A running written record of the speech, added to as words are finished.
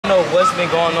what's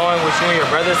been going on with you and your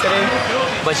brothers today,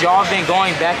 but y'all been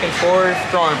going back and forth,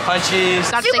 throwing punches.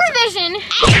 Supervision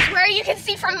is where you can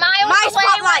see from miles away.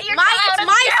 Spotlight. My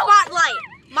spotlight.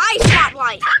 My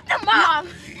spotlight. Talk to mom.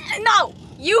 No,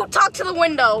 you talk to the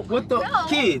window. What the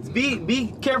kids?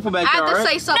 Be careful back there. I have to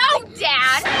say something. No,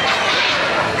 Dad.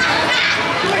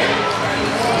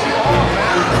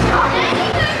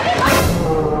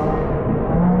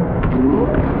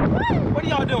 What are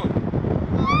y'all doing?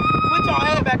 Put y'all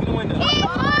head back in the window.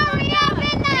 Hurry up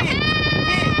in the house.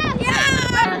 Yeah.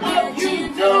 You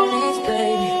do,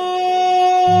 baby.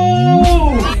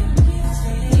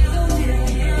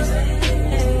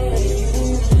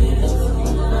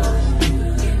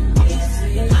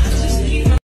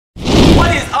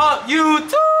 What is up,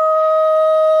 YouTube?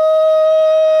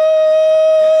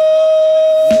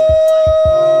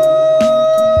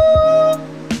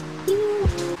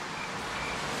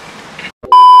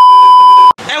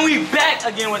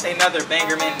 Again with another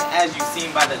banger, man. As you've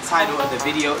seen by the title of the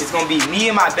video, it's gonna be me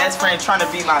and my best friend trying to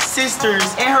be my sisters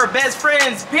and her best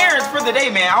friend's parents for the day,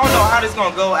 man. I don't know how this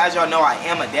gonna go. As y'all know, I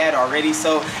am a dad already,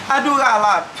 so I do got a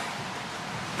lot.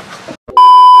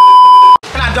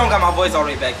 And I don't got my voice all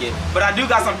the way back yet, but I do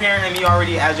got some parent in me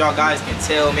already, as y'all guys can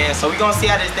tell, man. So we gonna see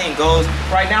how this thing goes.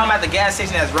 Right now I'm at the gas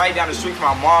station that's right down the street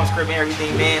from my mom's crib and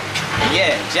everything, man. And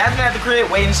yeah, Jasmine at the crib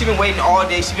waiting. She been waiting all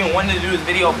day. She been wanting to do this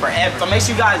video forever. So make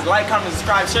sure you guys like, comment,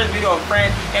 subscribe, share this video with a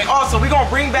friend. And also, we gonna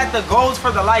bring back the goals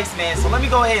for the likes, man. So let me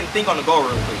go ahead and think on the goal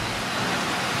real quick.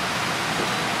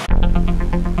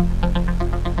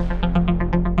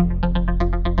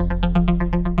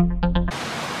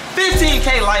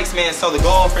 15K likes, man. So the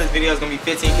goal for this video is gonna be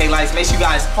 15K likes. Make sure you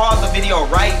guys pause the video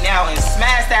right now and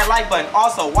smash that like button.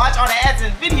 Also, watch all the ads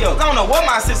in the video. I don't know what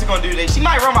my sister gonna do today. She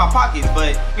might run my pockets,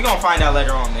 but we gonna find out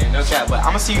later on, man. No chat. But I'm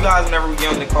gonna see you guys whenever we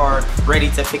get on the car, ready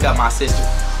to pick up my sister.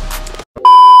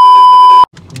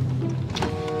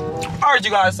 Alright,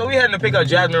 you guys, so we heading to pick up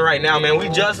Jasmine right now, man. We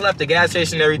just left the gas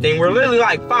station and everything. We're literally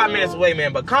like 5 minutes away,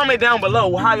 man. But comment down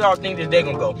below how y'all think this day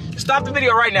gonna go. Stop the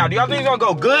video right now. Do y'all think it's gonna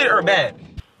go good or bad?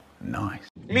 Nice.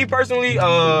 Me personally,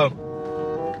 I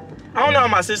don't know how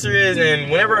my sister is, and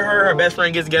whenever her and her best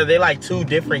friend gets together, they like two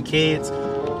different kids.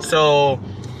 So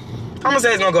I'm gonna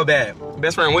say it's gonna go bad.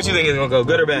 Best friend, what you think is gonna go,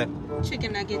 good or bad?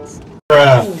 Chicken nuggets.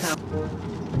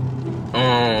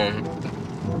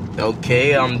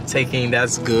 Okay, I'm taking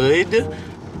that's good.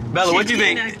 Bella, what you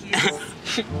think?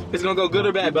 It's gonna go good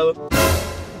or bad, Bella?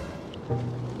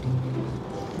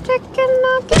 Chicken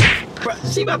nuggets. Bro,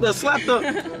 she about to slap the.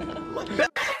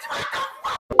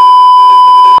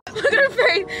 Look at her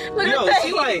face. Look at her face.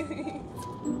 She like.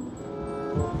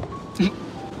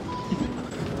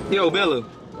 Yo, Bella, you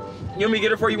want me to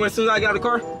get her for you as soon as I get out of the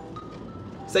car?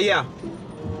 Say yeah.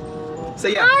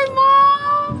 Say yeah. Hi,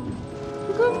 Mom.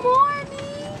 Good morning.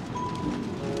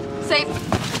 Say.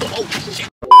 Oh, shit.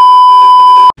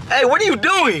 Hey, what are you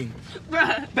doing?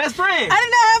 Bruh. Best friend. I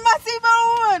did not have my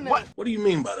seatbelt on. What do you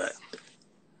mean by that?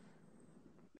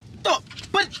 Oh,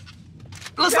 but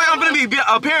looks like I'm gonna be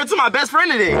a parent to my best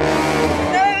friend today.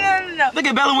 No. Look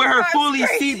at Bella with her fully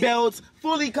seatbelts,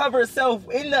 fully covered herself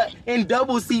in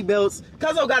double seatbelts.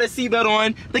 Cuzzo got his seatbelt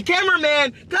on. The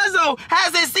cameraman, Cuzzo,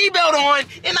 has his seatbelt on,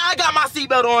 and I got my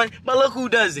seatbelt on. But look who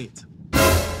does it.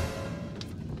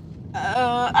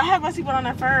 I had my seatbelt on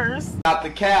at first. Stop the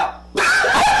cap. Stop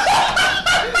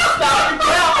the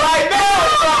cap right now.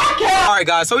 Stop the cap. All right,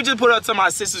 guys. So we just put up to my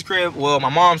sister's crib, well, my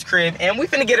mom's crib, and we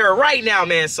finna get her right now,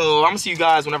 man. So I'm gonna see you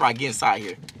guys whenever I get inside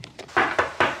here.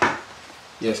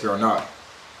 Yes, girl. Not.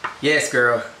 Yes,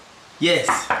 girl. Yes.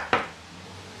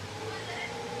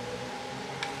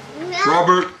 No.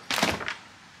 Robert.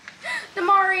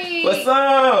 Damaury. What's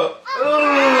up?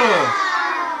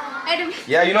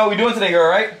 Yeah, you know what we're doing today, girl,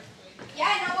 right? Yeah,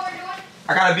 I know what we're doing.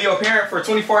 I gotta be a parent for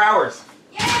 24 hours.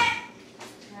 Yeah.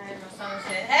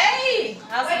 Hey,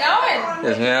 how's it going?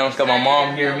 Yes, man. Got my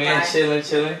mom here, man. Chilling.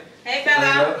 Hey,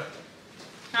 Bella.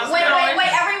 Wait,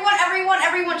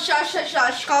 everyone,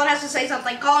 shush. Colin has to say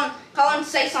something. Colin,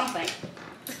 say something.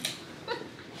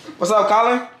 What's up,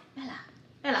 Colin?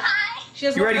 Bella.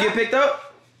 You ready to get picked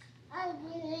up?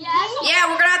 Yeah,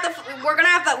 we're gonna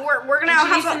have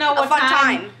a fun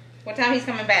time. What time he's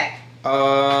coming back?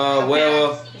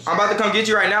 Well, I'm about to come get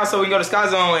you right now so we can go to Sky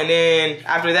Zone, and then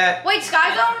after that. Wait,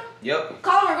 Sky Zone? Yep.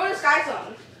 Colin, we're going to Sky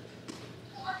Zone.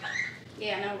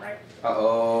 Yeah, I know, right?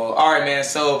 Uh-oh. Alright, man,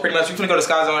 so pretty much we're gonna go to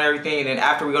Sky Zone and everything, and then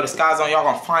after we go to Sky Zone, y'all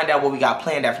gonna find out what we got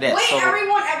planned after that. Wait, so,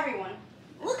 everyone.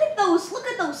 Look at those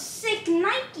sick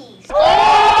Nikes.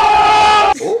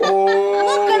 Oh!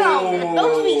 Look at them.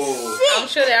 Those be sick. I'm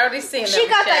sure they already seen them. She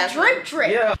got that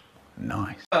drip. Yeah.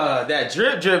 Nice. that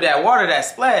drip, that water, that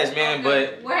splash, man.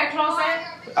 But where her clothes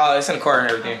at? it's in the car and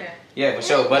everything. Okay. Yeah, for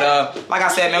sure. But like I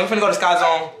said, man, we finna go to Sky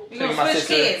Zone. We're gonna switch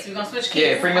kids. We're gonna switch kids.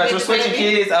 Yeah, pretty much. We're switching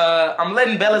kids. I'm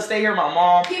letting Bella stay here. My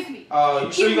mom. Give me.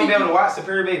 You sure you gonna be able to watch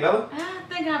Superior Baby Bella? I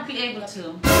think I'll be able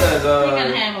to. Because I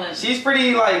can handle it. she's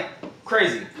pretty like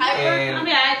crazy. Hyper. I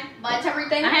mean, Bites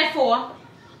everything. I had 4. All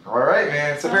right,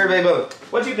 man. Superior Baby Bella.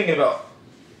 What you thinking about?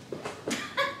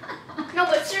 No,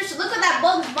 but seriously, look at that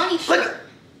Bugs Bunny shirt.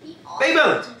 Look, Baby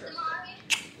Bella.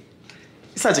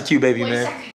 Such a cute baby, Wait a man.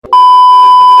 second.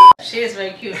 She is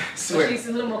very cute. Swear. She's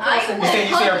a little more I closer. will You see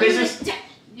her hug you pictures? to death.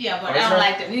 Yeah, but Oh, I that's don't right.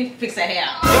 like them. We need to fix her hair.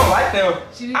 You don't like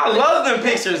them? I love them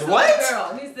pictures. This What? Little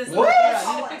girl. This little What?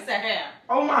 girl. You need to fix her hair.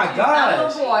 Oh my She's not a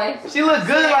gosh. little boy. She looks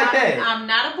good like that. I'm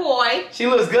not a boy. She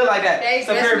looks good like that. That's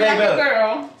Superior me Baby like a Bella.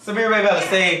 girl. Superior Baby Bella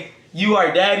saying, you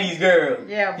are daddy's girl.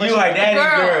 Yeah, but You are she's a daddy's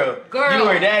girl. girl. You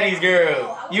are daddy's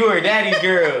girl. You are daddy's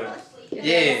girl.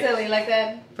 Yeah. Silly like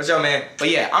that. For sure, man. But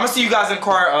yeah, I'm gonna see you guys in the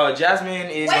car. Jasmine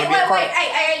is gonna be in the car. Wait.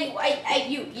 Hey,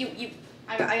 you.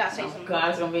 I gotta say something. God,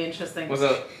 it's gonna be interesting. What's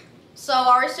up? So,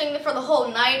 are we singing for the whole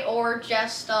night or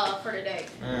just for today?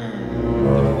 The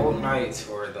whole night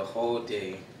for the whole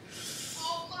day.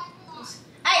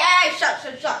 Hey, shush.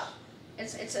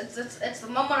 It's the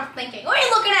moment of thinking. What are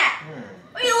you looking at?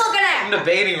 What are you looking at? I'm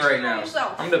debating right now.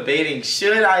 I'm debating.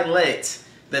 Should I let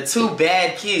the 2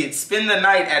 bad kids spend the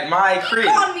night at my crib?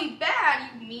 You called me bad,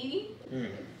 you meanie.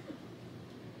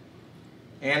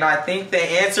 And I think the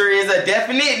answer is a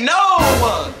definite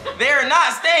no! They're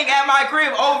not staying at my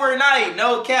crib overnight.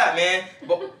 No cap, man.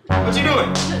 But, what you doing?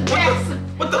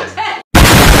 What the?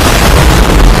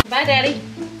 Bye, Daddy.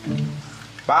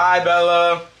 Bye,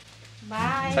 Bella.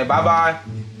 Bye. Say bye-bye.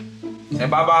 Say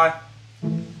bye-bye.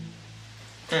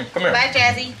 Come here. Bye,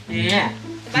 Jazzy. Yeah.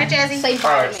 Bye, Jazzy. Say bye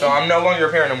Alright, to so me. I'm no longer your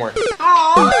parent no more.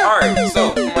 Aww. Alright, so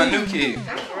for my new kid.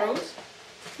 That's gross.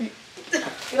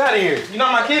 Get out of here. You're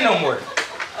not my kid no more.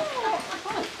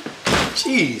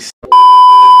 Jeez.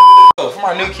 So for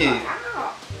my new kid.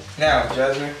 Now,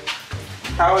 Jasmine,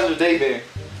 how has your day been?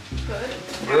 Good.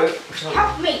 Good?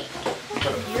 Help me.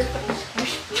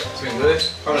 It's been good?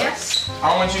 Hold up. Yes. I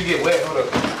don't want you to get wet. Hold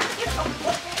up.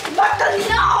 What the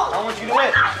no? I don't want you to get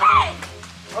wet.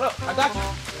 Hold up. I got you.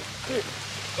 Here.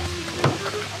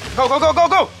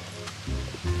 Go.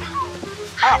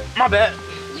 Ah, my bad.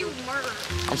 You murderer.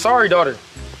 I'm sorry, daughter.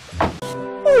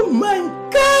 Oh my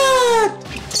God.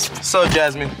 So,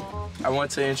 Jasmine, I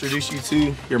want to introduce you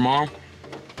to your mom.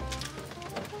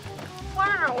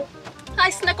 Wow. Hi,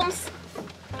 Snickums.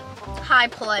 Hi,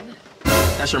 pleb.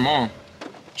 That's your mom.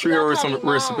 Treat her with some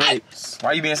respect. Why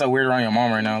are you being so weird around your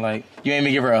mom right now? Like, you ain't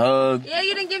even give her a hug. Yeah,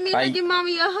 you didn't give me Like- give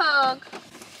mommy a hug.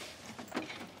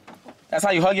 That's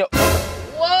how you hug your...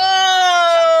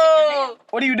 Whoa!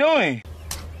 What are you doing?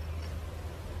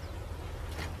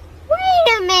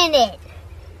 Wait a minute.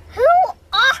 Who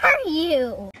are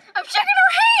you? I'm shaking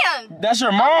her hand. That's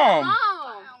your mom.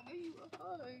 Oh.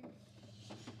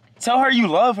 Tell her you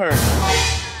love her.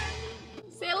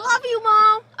 Say I love you,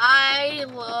 Mom. I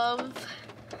love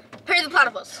Perry the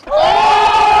Platypus.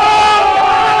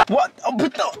 What? Oh,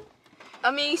 but no. I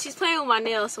mean, she's playing with my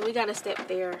nails, so we gotta step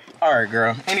there. All right,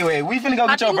 girl. Anyway, we finna go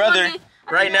get your think we brother want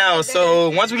to- right now. So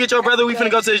once we get your brother, we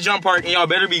finna go to the jump park, and y'all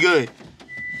better be good.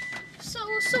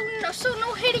 So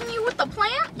no hitting you with the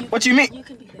plant? What you mean? You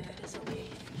can be bad. It's okay.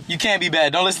 You can't be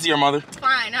bad. Don't listen to your mother.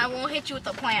 Fine, I won't hit you with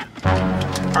the plant.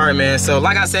 All right, man. So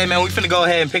like I said, man, we finna go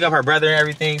ahead and pick up her brother and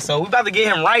everything. So we about to get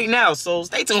him right now. So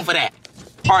stay tuned for that.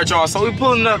 All right, y'all. So we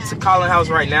pulling up to Colin House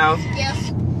right now.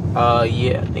 Yes.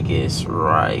 Yeah, I think it's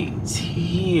right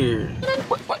here.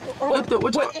 What?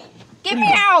 Get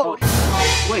me out!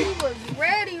 Wait. He was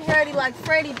ready like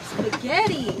Freddy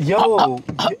Spaghetti. Yo.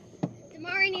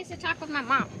 Damaury needs to talk with my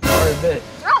mom. All right, bet.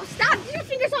 Bro, stop. Get your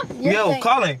fingers off. Yo,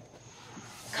 Colin.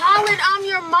 Colin, I'm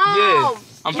your mom. Yeah,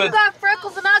 I'm You fin- got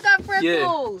freckles and I got freckles.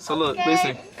 Yeah. So look, Okay.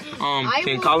 listen. I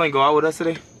Can will- Colin go out with us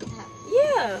today?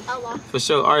 Yeah. Hello. For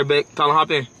sure. All right, bet. Colin, hop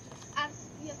in. You have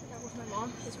to talk with my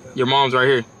mom. Your mom's right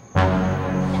here.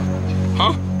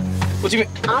 Huh? What you mean?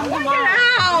 I'm the mom.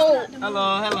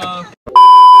 Hello.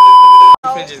 We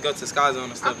finna just go to Sky Zone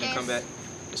and stuff and come back.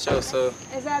 For sure. So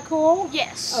Is that cool?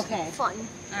 Yes. Okay. Fun.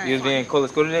 you was being cool at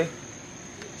school today?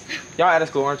 Y'all out of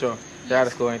school, aren't y'all? They're out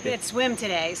of school, ain't They they? had swim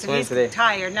today, so Swim he's today.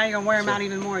 tired. Now you're gonna wear him out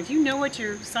even more. Do you know what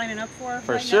you're signing up for?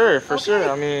 For right sure, now? for sure.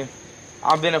 I mean,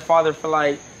 I've been a father for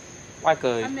like A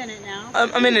minute now.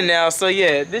 I'm in it now, so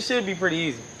yeah, this should be pretty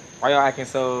easy. Why y'all acting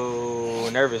so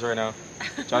nervous right now?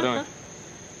 What y'all doing?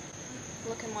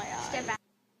 Look in my eyes. Step back.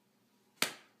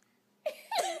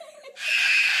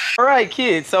 All right,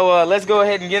 kids. So let's go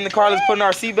ahead and get in the car. Let's put in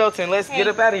our seatbelts and let's get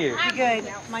up out of here. Be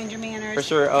good. Mind your manners. For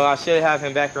sure. I should have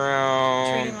him back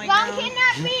around. Treat him like Mom grown.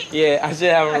 kidnapped me. Yeah, I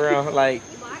should have him around like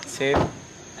 10.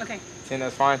 Okay. 10,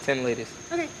 that's fine. 10 latest.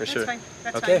 Okay. For That's sure. fine.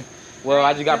 That's Okay. fine. Well,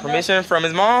 I just got permission from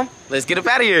his mom. Let's get up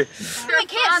out of here. My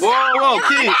kiss. Whoa,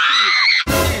 kids.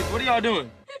 Kids, what are y'all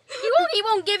doing? He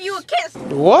won't give you a kiss.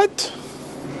 What?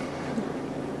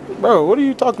 Bro, what are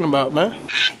you talking about, man?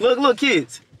 Look,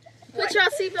 kids. Put your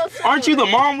seatbelts. Aren't you the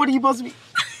mom? What are you supposed to be?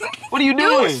 What are you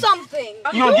doing? Do something.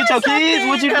 You gonna get your kids?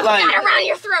 What you like? Around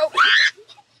your throat.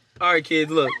 All right,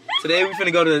 kids. Look, today we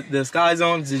finna go to the Sky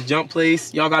Zone, this jump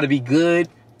place. Y'all gotta be good.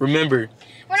 Remember.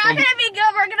 We're not gonna be good.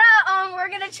 We're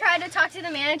gonna try to talk to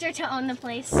the manager to own the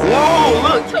place. Whoa!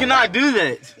 Look, you cannot do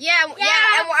that. Yeah,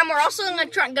 and we're also gonna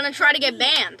try to get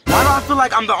banned. Why do I feel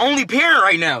like I'm the only parent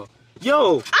right now?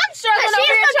 Yo. I'm struggling She's over a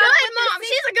here good trying to mom.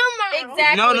 She's a good mom.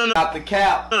 Exactly. No. Not the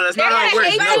cap. No, that's They're not how it gonna works.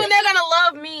 hate you and they're gonna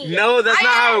love me. No, that's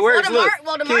not how it works. Look,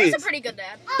 Well, Damaury's a kids. pretty good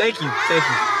dad. Thank you.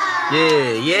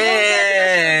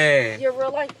 Yeah. Your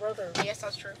real life brother. Yes,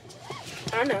 that's true.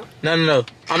 I know. No.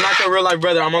 I'm not your real life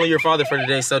brother. I'm only your father for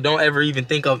today. So don't ever even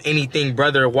think of anything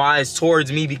brother-wise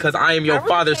towards me because I am your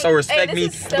father. So respect me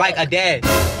like a dad.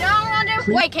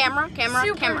 Wait, camera.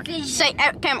 Supervision. Say,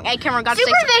 camera, got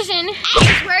Supervision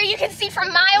is where you can see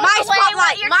from miles My away spotlight.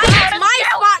 what you're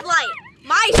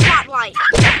My spotlight.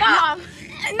 Mom.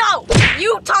 No,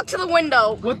 you talk to the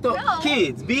window. What the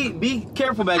kids? Be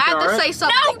careful back I there. have to all say right?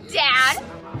 something. No, Dad.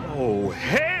 Oh,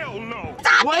 hell no.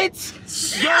 What?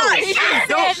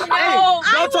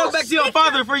 Don't talk back to your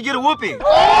father before you get a whooping.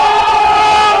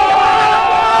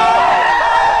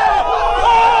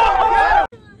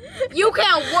 You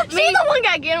can't whoop me. She's the one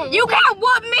got get him. You can't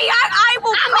whoop me. I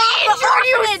will call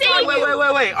the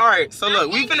orphanage. Wait. All right, so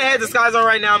look, we finna head to Sky Zone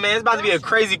right now, man. It's about to be a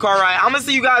crazy car ride. I'm gonna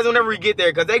see you guys whenever we get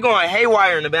there because they going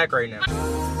haywire in the back right now.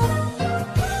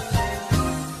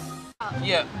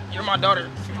 Yeah, you're my daughter.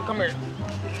 Come here.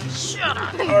 Shut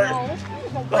up. All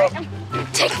right.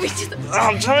 Take me to the.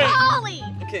 I'm trying. Molly.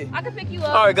 Okay. I can pick you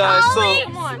up. All right, guys. So,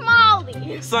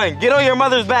 Molly. son, get on your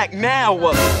mother's back now.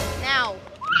 Now.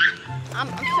 I'm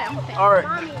okay. All right.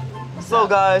 So,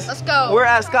 guys, Let's go. We're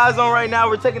at Sky Zone right now.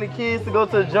 We're taking the kids to go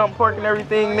to the jump park and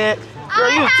everything, man.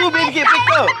 Girl, you was too big to get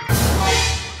picked up.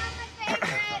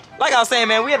 Like I was saying,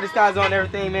 man, we at the Sky Zone and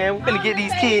everything, man. We're gonna get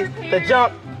these kids to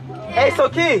jump. Hey, so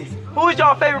kids, who is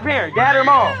y'all favorite parent? Dad or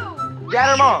mom?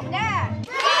 Dad or mom? Dad.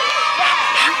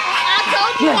 I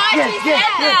told you why she said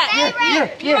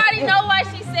that. You already know why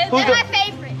she said Who's that. My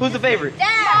favorite. Who's the favorite?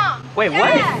 Dad. Wait,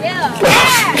 what?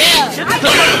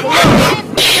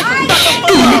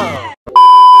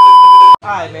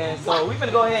 Alright, man, so we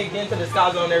finna go ahead and get into the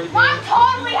Sky Zone and everything. Mom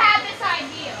totally had this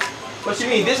idea. What you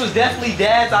mean? This was definitely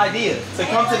Dad's idea to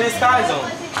come to this Sky Zone.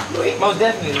 Most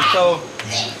definitely. So,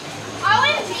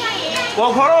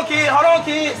 well, hold on, kids. Hold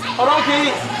on,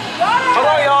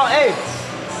 y'all. Hey.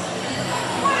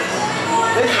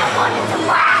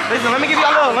 Listen, let me give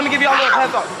y'all a little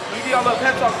pep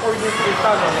talk. Before we get to this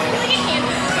Sky Zone, man.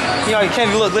 You know,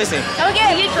 candy, look, listen.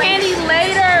 Okay, get candy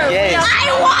later. Yes.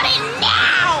 I want it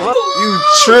now. You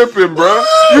tripping, bro.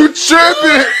 You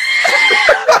tripping.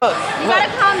 You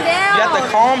gotta calm down. You have to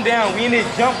calm down. We in this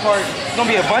jump park. There's gonna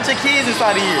be a bunch of kids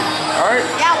inside of here. Alright?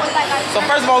 Yeah, what's that guy? So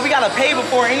first of all, we gotta pay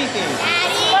before anything.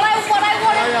 But I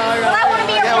want to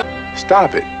be a.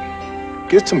 Stop it.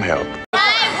 Get some help.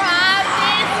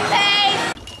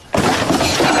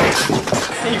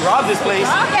 Can you rob this place?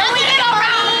 Can we get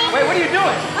around? Wait, what are you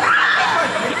doing?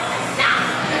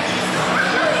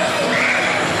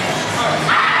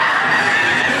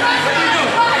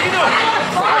 What are you doing?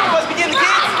 You supposed to be getting the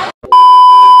kids?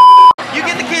 You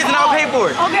get the kids and I'll pay for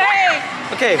it.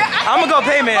 Okay, I'm gonna go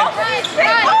pay, man.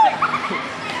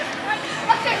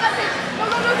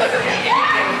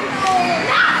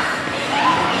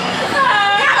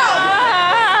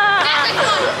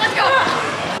 Let's go.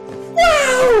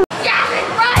 Gavin,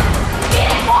 run! Get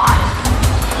it, boy!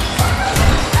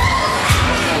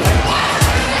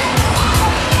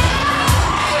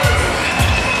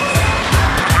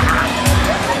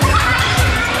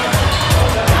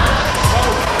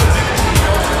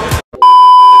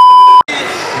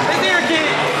 Listen here,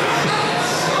 kid.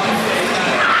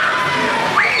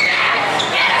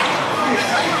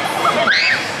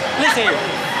 Listen here.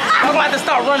 I'm gonna have to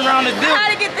start running around this building. How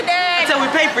to get the dad? Until we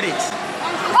pay for this.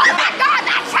 Oh my god,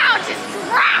 that challenge is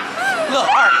crap! Look,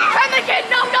 alright. Turn the kid,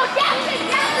 no, Gavin,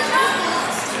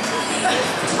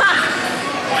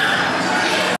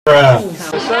 Bruh. No,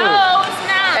 it's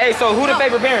not. Hey, so who the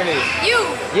favorite parent is? You.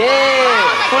 Yeah.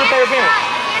 Who the favorite parent?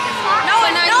 No,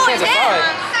 it's Can't him.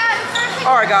 decide.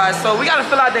 Alright guys, so we gotta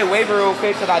fill out that waiver real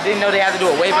quick because I didn't know they had to do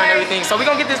a waiver and everything. So we're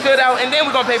gonna get this filled out and then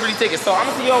we're gonna pay for these tickets. So I'm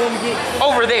gonna see y'all when we get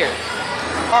over there.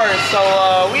 Alright, so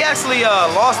we actually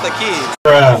lost the kids.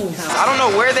 I don't know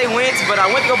where they went, but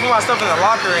I went to go put my stuff in the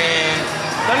locker and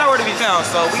they're nowhere to be found.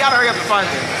 So we gotta hurry up and find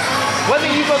them. Wasn't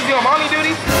you supposed to be on mommy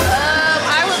duty?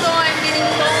 I was on getting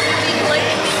phone duty, like,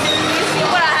 you see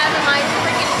what I have in my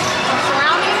freaking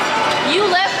surroundings? You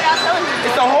left without telling me.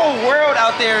 It's a whole world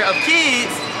out there of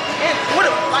kids. And what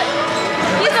like,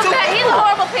 he's a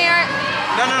horrible parent.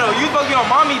 No. You supposed to be on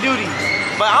mommy duty.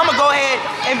 But I'm gonna go ahead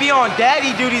and be on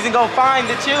daddy duties and go find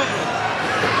the children.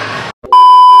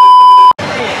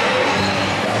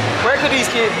 Where could these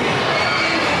kids be?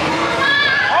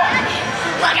 Oh.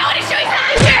 Look, I want to show you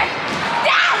something here.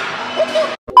 Dad!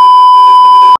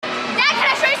 Dad, can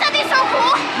I show you something so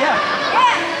cool? Yeah.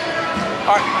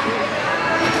 All right.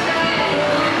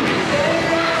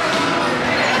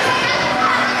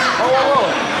 Whoa.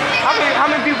 How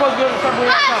many people supposed to go to the subway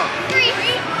at a time? 3.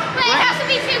 But it has to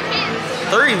be 2 kids.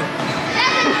 3?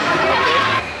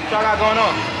 What y'all got going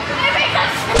on?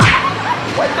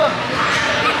 What the?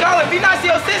 Colin, be nice to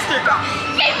your sister.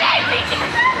 She made me.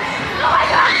 Oh my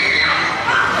god.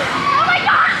 Oh my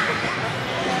god.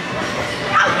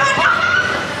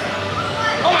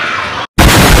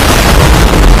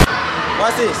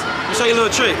 Watch this. Let me show you a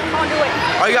little trick. I'll do it.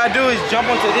 All you gotta do is jump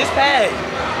onto this pad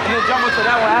and then jump onto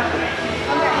that one after.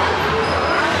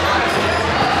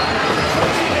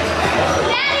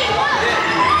 Daddy, look.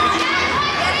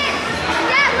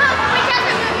 Dad, look. Wait,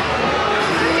 Jasmine.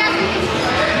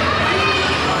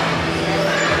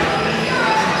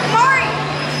 Damaury.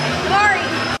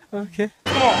 Okay.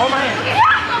 Come on, hold my hand.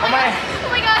 Hold my hand. Oh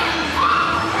my god.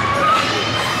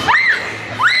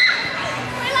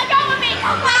 Wait, let go of me.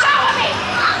 Let go of me.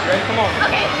 Ready? Come on.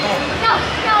 Okay. Come on. No.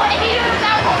 I need you to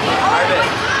that one. I bet.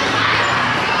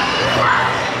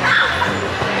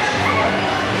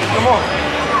 Come on.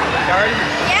 Y'all ready?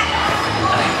 Yeah.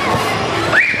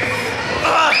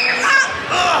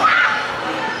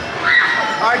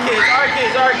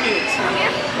 Our kids.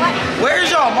 What?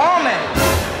 Where's your mom at?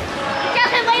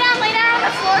 Jasmine, lay down on the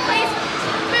floor, please.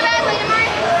 Move out, lay down.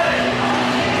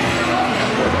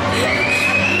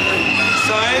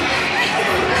 Son,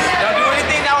 don't do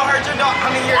anything that will hurt your dog.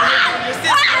 I mean, your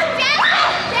sister.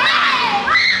 Dad!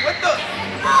 What the?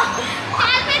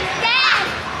 Jasmine's dead!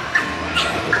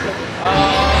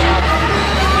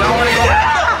 Y'all want to go?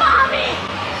 Mommy!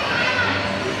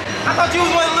 I thought you was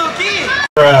one of the little kids.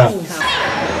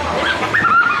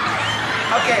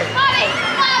 Okay. Mommy!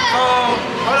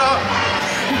 Hold on.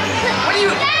 What are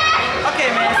you? Okay,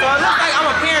 man. So it looks like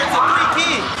I'm a parent to 3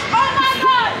 kids. Oh my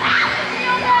god!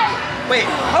 Okay. Wait,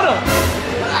 hold on.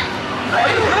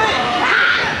 Are you good?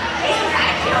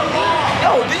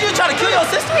 Yo, did you try to kill your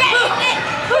sister?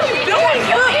 What are you doing?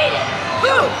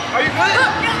 Look, are you good?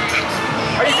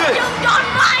 Are you good? You don't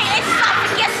mind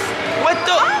esophagus! What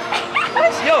the?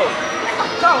 Yo,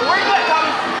 Colin, where you at,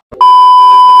 Colin?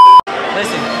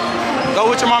 Listen, go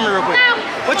with your mommy real quick.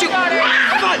 What you?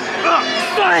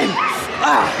 Son!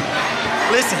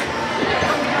 Listen.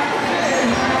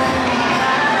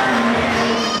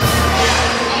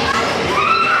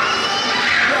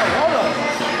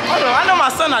 Hold on, I know my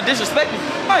son not disrespecting you.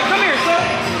 Hey, come here, son.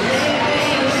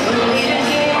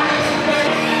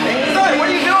 Son, what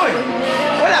are you doing?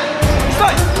 What up?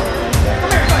 Son,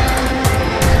 come here, son.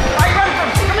 Why are you running from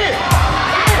me? Come here.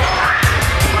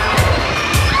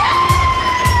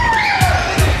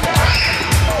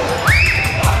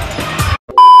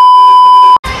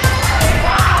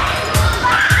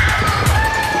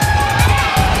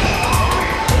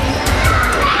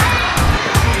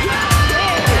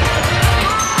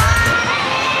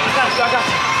 I got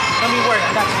you. Don't be worried, I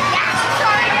got you.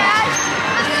 Sorry, Dad!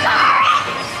 I'm sorry!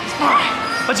 Fine.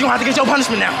 But you gonna have to get your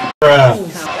punishment now.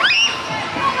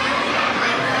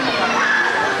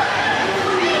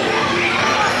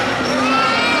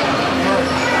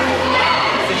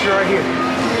 Since you're right here.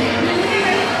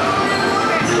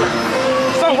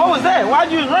 Son, what was that?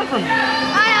 Why'd you just run from me?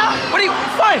 I know! What are you,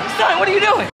 son, what are you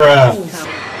doing? I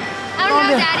don't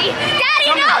know, Daddy! Daddy,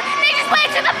 no! They just went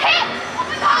to the pit!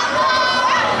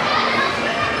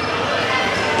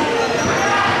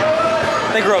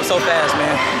 They grow up so fast,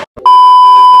 man.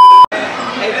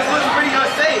 Hey, this looks pretty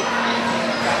unsafe.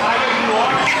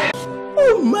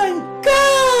 Oh my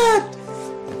God!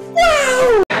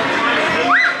 Wow!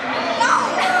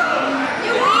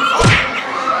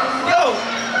 Yo,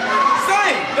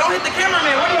 son, don't hit the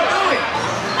cameraman. What are you doing?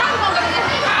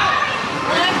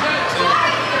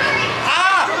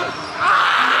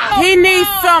 He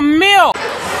needs some milk.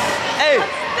 Hey,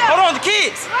 hold on.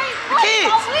 kids. The kids.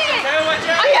 My wig.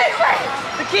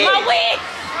 The kids. My wig.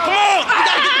 Come on. You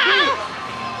gotta get the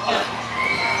kids.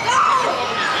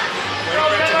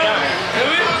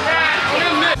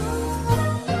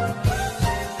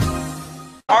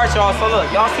 Alright, y'all. So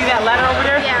look, y'all see that ladder over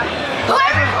there? Yeah.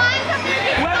 Whoever climbs up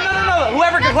there.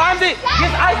 Whoever can climb it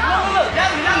gets ice. Look,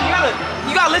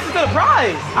 you gotta listen to the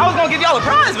prize. I was gonna give y'all a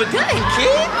prize, but dang,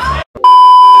 kid.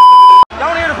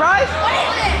 Y'all wanna hear the prize? What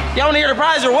is it? Y'all wanna hear the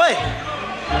prize or what?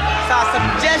 So I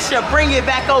suggest you bring it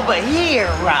back over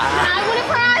here, right? I want a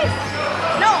prize.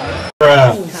 No.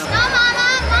 Bruh. No, Mama.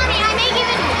 Mommy, I may give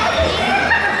it.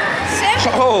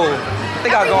 Oh, they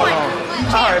got going on.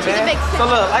 Alright, man. So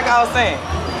look, like I was saying,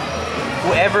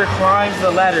 whoever climbs the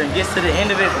ladder and gets to the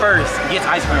end of it first gets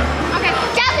ice cream. Okay.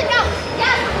 Jasmine, no.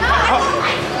 Jasmine, no.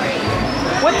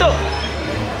 What the?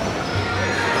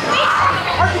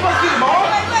 Aren't you supposed to be the mom?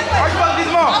 Aren't you supposed to be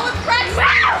the mom? I was practicing.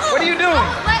 What are you doing?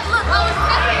 Look, I was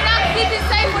testing it out to keep it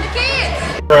safe for the kids.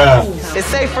 Bruh. It's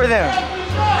safe for them.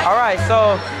 All right,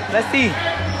 so let's see.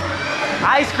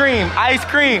 Ice cream, ice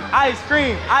cream, ice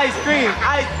cream, ice cream,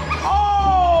 ice.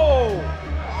 Oh!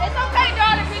 It's okay,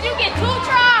 daughter, because you get 2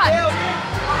 tries.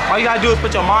 All you gotta do is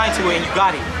put your mind to it and you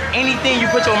got it. Anything you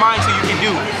put your mind to, you can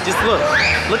do. Just look.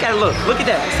 Look at it, look at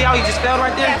that. See how you just failed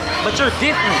right there? But you're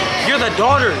different. You're the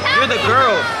daughter. You're the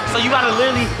girl. So you gotta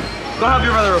literally go help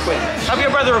your brother real quick. Help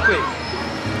your brother real quick.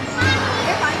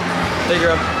 There you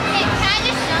go. Hey, can I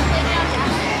just jump it down?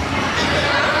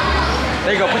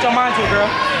 There you go. Put your mind to it, girl.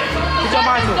 Put your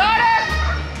mind to it. Daughter.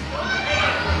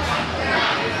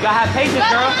 You gotta have patience,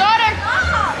 girl. Daughter.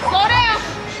 Slow down.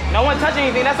 No one touch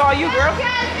anything. That's all you, girl.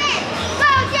 Jasmine! Go,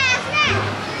 Jasmine!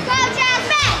 Go,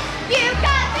 Jasmine! You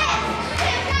got this!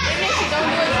 You got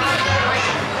this!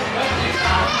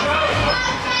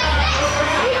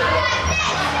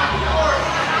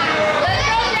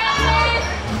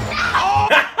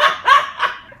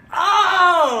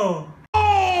 Oh!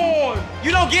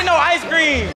 You don't get no ice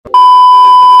cream.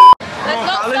 Let's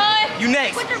go, Colin. son. You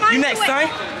next. Put your mind You to next, it. son.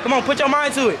 Come on, put your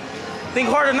mind to it. Think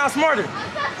harder, not smarter.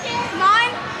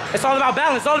 Mine? It's all about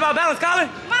balance. It's all about balance, Colin.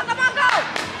 Come on, go!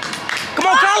 Come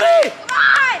on, Colin. Come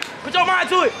on! Put your mind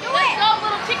to it. Do Let's it! go,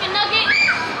 little chicken nugget.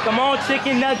 Come on,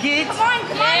 chicken nuggets. Come on!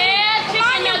 Yeah, Come chicken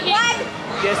on, you nugget. blood!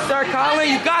 Yes, sir, Colin.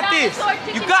 You got this. Dinosaur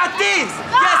chicken You got this.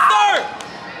 Yes, sir.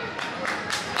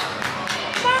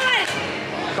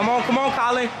 Come on! Come on,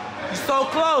 Colin. You're so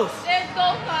close. Let's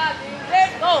go, Colin.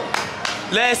 Let's go.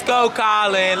 Let's go,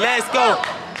 Colin. Let's go.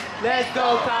 Let's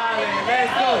go, Colin.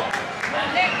 Let's go.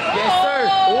 Yes, sir.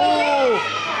 Ooh,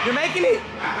 you're making it.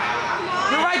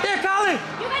 You're right there, Colin.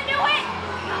 You can do it.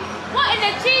 What in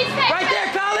the cheesecake? Right there,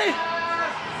 Colin.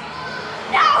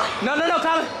 No! No,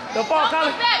 Colin. Don't fall, Don't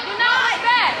Colin. look back. Do not look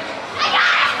back.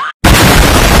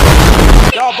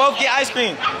 Y'all both get ice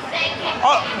cream.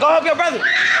 Oh, go help your brother.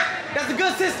 That's a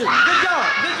good sister. Good job.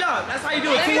 Good job. That's how you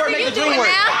do it. Let me Teamwork see make you the do dream it work.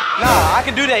 now. Nah, I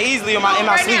can do that easily in my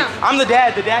right sleep. now. I'm the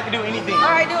dad. The dad can do anything. All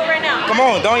right, do it right now. Come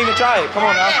on, don't even try it. Come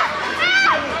on now.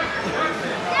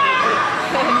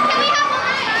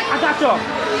 I got y'all.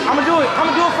 I'm gonna do it. I'm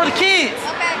gonna do it for the kids.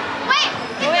 Okay. Wait!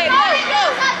 Go ahead, go.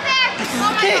 Up there!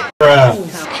 Kids. Bruh.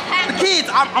 The kids.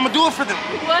 I'm gonna do it for them.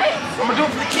 What? I'm gonna do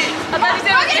it for the kids. I thought you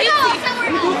said We're gonna go somewhere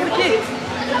I'm gonna do it for the kids.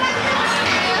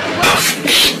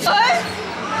 What?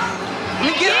 Let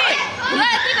me get right. You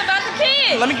gotta think about the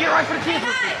kids. Let me get right for the kids.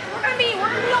 We're gonna be over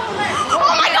there.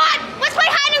 Oh my god! Let's play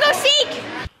hide and go seek!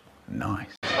 Nice.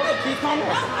 Hold up, kids. Calm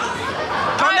down.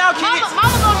 Calm down, kids.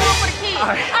 Mama gonna do it for the kids. All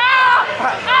right. Ah!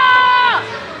 Alright. Ah!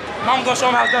 Mom gonna show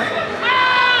them how it's done.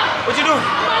 Ah! What you doing?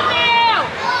 Come on down.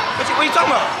 What you talking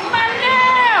about? Come on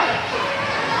down.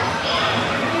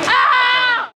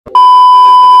 Ah!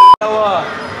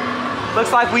 So,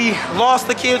 looks like we lost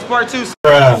the kids part 2.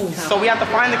 Bruh. So we have to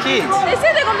find the kids. They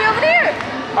said they're gonna be over there.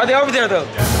 Are they over there though?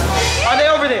 Are they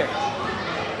over there?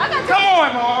 I got Come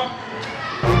on, Mom.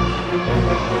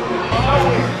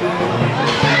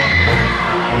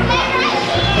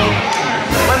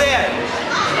 Where they at?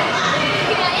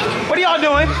 What are y'all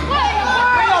doing?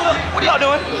 What are y'all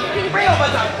doing? Bring your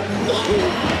butts out.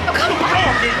 Come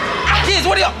on, kids. Kids,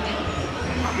 what are y'all?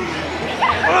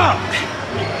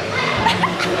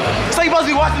 So you supposed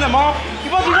to be watching them, Mom? You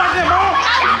supposed to be watching them, Mom? I'm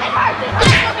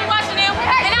gonna be watching them,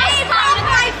 and I was calling the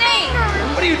right thing.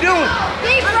 What are you doing?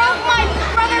 My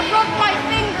brother broke my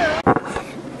finger.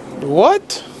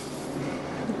 What?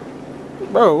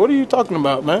 Bro, what are you talking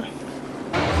about, man?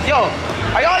 Yo,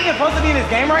 are y'all even supposed to be in this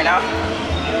game right now?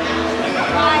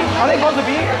 Are they supposed to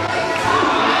be here?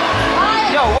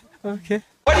 Yo, Okay.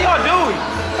 what are y'all doing?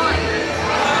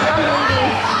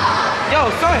 Yo,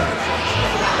 son.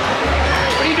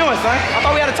 What are you doing, son? I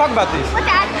thought we had to talk about this. What,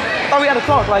 Dad? I thought we had to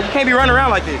talk. Like, you can't be running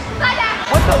around like this. Bye, Dad.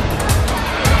 What the?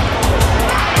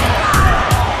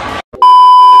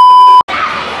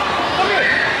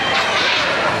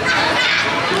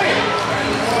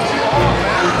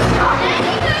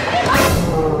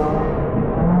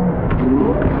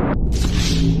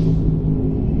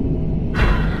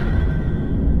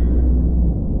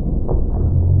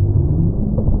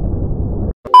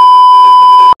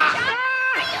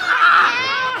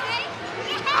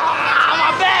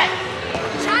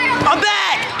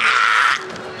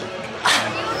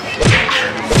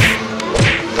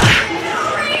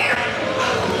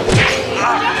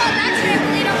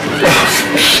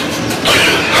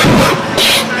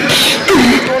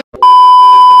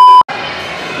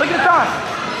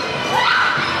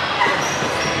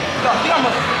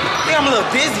 I'm a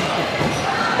little busy.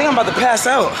 I think I'm about to pass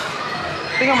out.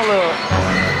 I think I'm a little.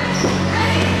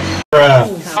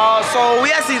 So we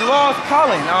actually lost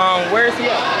Colin. Where is he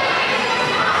at?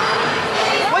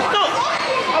 What the?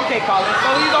 Okay, Colin. So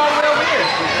he's all the way over here.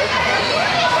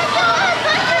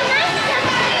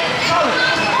 Colin.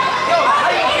 Yo, how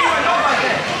you gonna even know about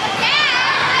that? Dad,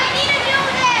 we need to do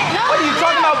this. What are you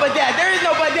talking about, but dad? There is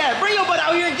no but dad. Bring your butt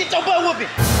out here and get your butt whooping.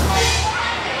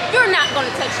 You're not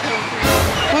gonna touch him.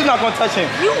 Who's not gonna touch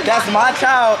him? You. That's my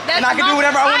child, and I can do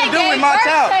whatever I want to do with my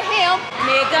child. To him,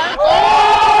 nigga.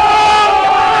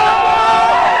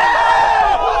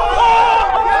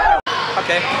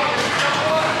 Okay.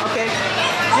 Okay.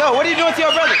 Yo, what are you doing to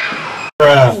your brother?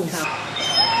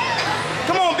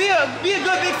 Come on, be a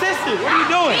good big sister. What are you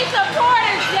doing? Be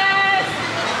supportive, yes.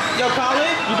 Yo, Colin,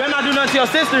 you better not do nothing to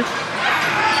your sister.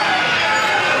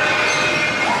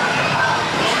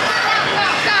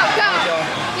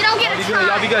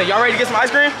 Y'all be good. Y'all ready to get some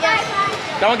ice cream? Yes.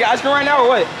 Y'all want to get ice cream right now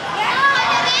or what?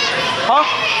 Huh?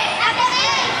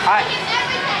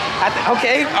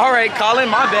 Okay. All right, Colin.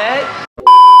 My bad.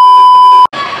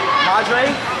 Madre,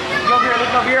 you over here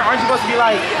looking over here? Aren't you supposed to be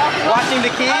like watching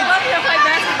the kids? I love you to play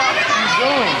basketball. What are you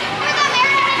doing?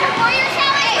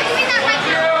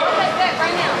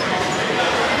 Right now.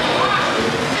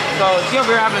 So she over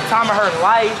here having the time of her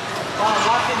life,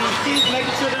 watching these kids,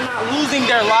 making sure they're not losing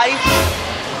their life.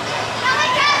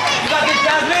 You got this,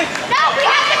 Jasmine? No, we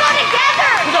have to go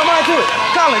together. Put your mind to it.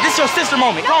 Colin, this is your sister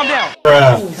moment. Calm down. We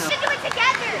have to do it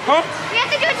together. Huh? We have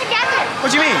to do it together. What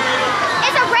you mean?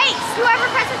 It's a race. Whoever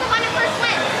presses the button first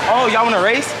wins. Oh, y'all want to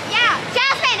race? Yeah.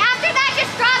 Jasmine, after that,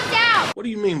 just drop down. What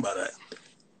do you mean by that?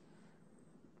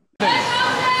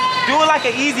 Do it like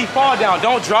an easy fall down.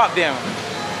 Don't drop down.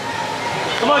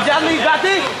 Come on, Jasmine, you got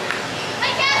this?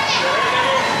 Hey, Jasmine.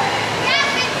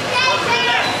 Jasmine, stay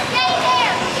there. Stay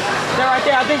there. They're right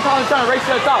there. I think Colin's trying to race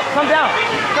to the top. Come down.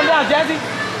 Come down, Jazzy.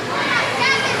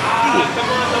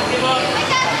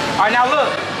 All right, now look.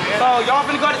 So y'all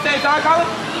finna go at the same time, Colin?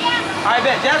 Yeah. All right,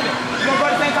 bet. Jasmine, you gonna go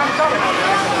at the same time as Colin? You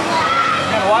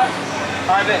gonna watch?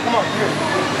 All right, bet. Come on. Here.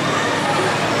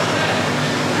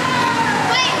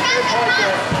 Wait, Jasmine,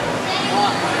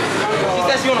 come. She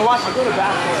said she wanna watch. Go to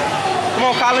basketball. Come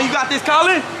on, Colin. You got this,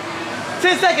 Colin?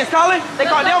 10 seconds, Colin. They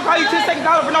don't call you 10 seconds,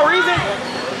 Colin, for no reason.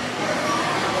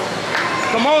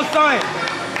 Come on, son.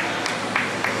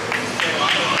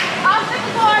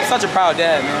 Such a proud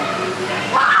dad, man.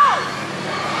 Wow.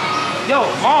 Yo,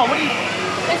 Mom, what are you?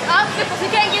 It's obstacles.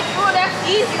 He can't get through. That's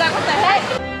easy. Like, what the heck?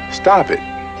 Stop it.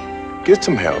 Get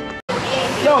some help.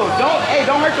 Yo,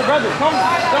 don't hurt your brother. Don't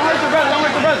hurt your brother. Don't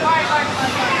hurt your brother.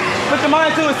 Put your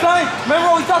mind to it, son. Remember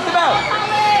what we talked about?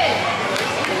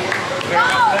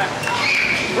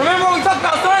 Remember what we talked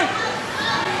about, son?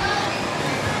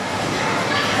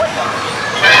 What the?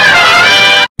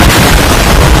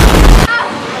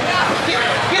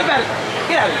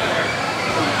 Get out of here.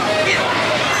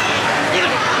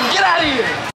 Get out of here.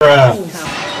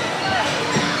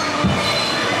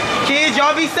 Kids,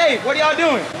 y'all be safe. What are y'all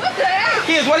doing? What the heck?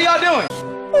 Kids, what are y'all doing?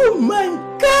 Oh my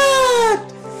God!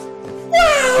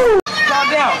 Wow! Calm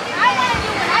down. I want to do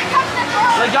it. I touched the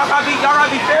ball. Look, y'all gotta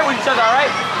be fair with each other, all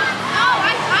right? No,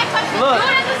 I touched the Look. Do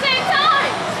it at the same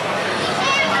time.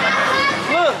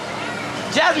 Look,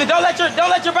 Jasmine, don't let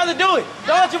your brother do it.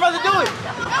 Don't let your brother do it.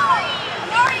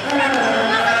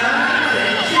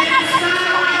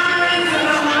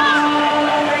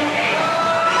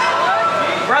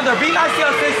 Brother, be nice to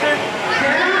your sister.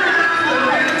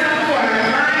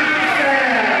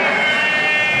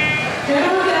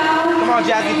 Come on,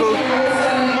 Jazzy Boo.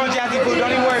 Come on, Jazzy Boo.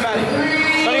 Don't even worry about it.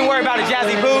 Don't even worry about it,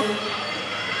 Jazzy Boo.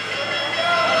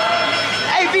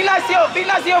 Hey, be nice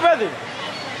to your brother.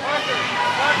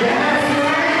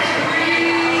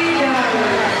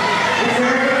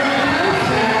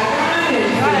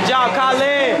 Good job,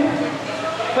 Colin.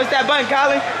 Push that button,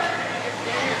 Colin.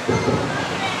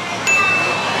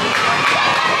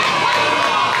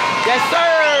 Yes,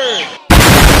 sir.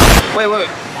 Wait.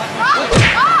 Look,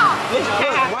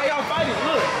 why y'all fighting?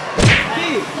 Look.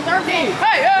 Kids.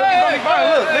 Hey.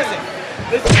 Look, listen,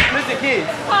 kids.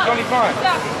 It's gonna be fine.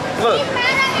 Look.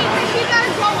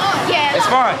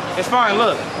 It's fine.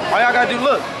 Look. All y'all gotta do,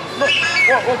 look.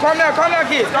 Well, calm down,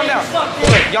 kids. Calm down.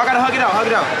 Look, y'all gotta hug it out.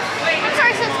 I'm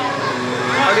sorry, sis.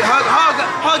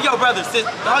 Hug your brother, sis.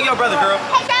 Hug your brother, girl.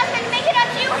 Hey, Jasmine, make it up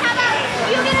to you. How about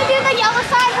you gonna do the yellow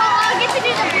side while I get to do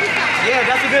the blue side? Yeah,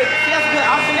 that's a good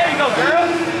option. There you go, girl.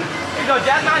 There you go,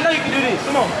 Jasmine. I know you can do this.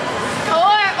 Come on.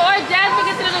 Or Jasmine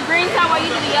gets to do the green side while you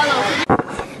do the yellow.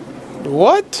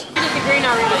 What? You did the green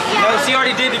already. No, she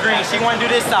already did the green. She wanted to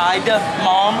do this side,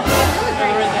 Mom.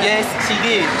 Yes, she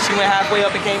did. She went halfway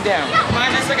up and came down. Mine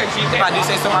just like a cheat. If I do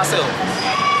say so myself.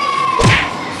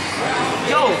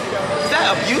 Yo, is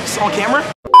that abuse on camera?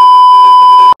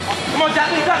 Come on,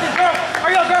 Jasmine, you got this, girl.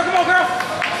 Hurry up, girl. Come on, girl.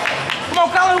 Come on,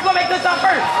 Colin. Who's gonna make this stop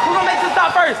first?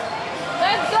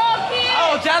 Let's go, kids.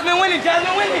 Oh, Jasmine winning.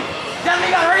 Jasmine, you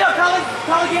gotta hurry up, Colin.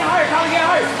 Colin getting hurt.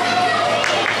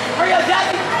 Hurry up,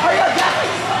 Jasmine.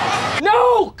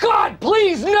 No! God,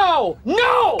 please, no!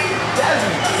 No!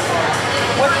 Jasmine,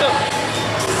 what are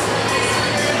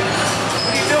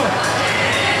you doing?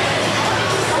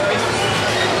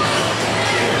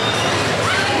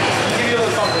 Give you a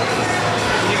little something.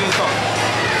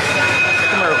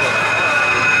 Come here, real quick.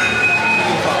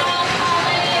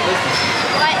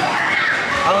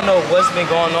 I don't know what's been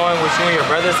going on with you and your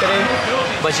brother today,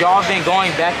 but y'all been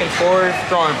going back and forth,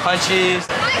 throwing punches,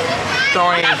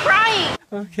 I'm not crying.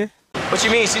 Okay. What you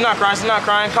mean? She's not crying.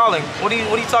 Colin, what are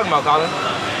you talking about, Colin?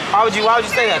 Why would you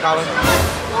say that, Colin?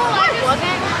 I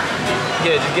wasn't.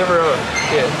 Yeah, just give her a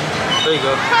yeah. There you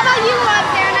go. How about you go up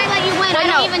there and I let you win? I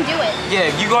don't even do it.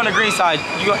 Yeah, you go on the green side.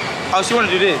 You go. Oh, she want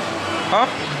to do this, huh?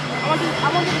 I want to do the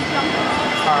jump.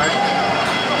 All right.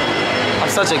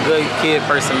 I'm such a good kid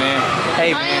person, man.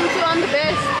 Hey, I man. am too. I'm the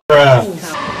best.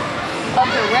 Of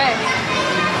the rest.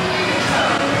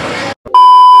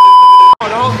 Oh,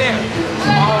 the whole thing.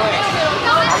 All the way.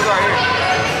 I'm sorry.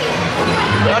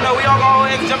 Here. No, we all go all the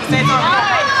way and jump the same time. 1,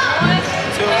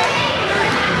 2.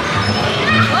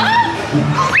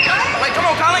 Wait, come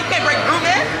on, Colin. You can't break the group,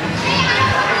 man.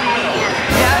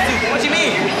 Yeah, what you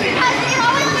mean?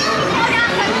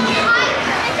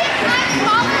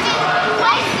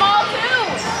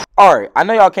 Alright, I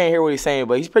know y'all can't hear what he's saying,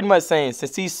 but he's pretty much saying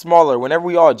since he's smaller, whenever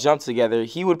we all jump together,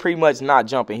 he would pretty much not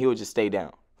jump and he would just stay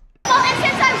down. Well, and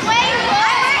since I'm way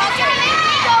lower, it's gonna make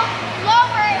me go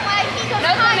lower and my feet go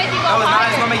higher. No, it's not.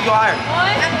 It's gonna make you go higher.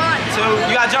 1, 2.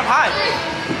 You gotta jump high.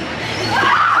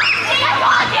 See, I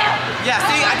want you. Yeah,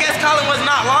 see, I guess Colin was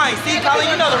not lying. See, Colin,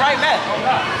 you know the right method.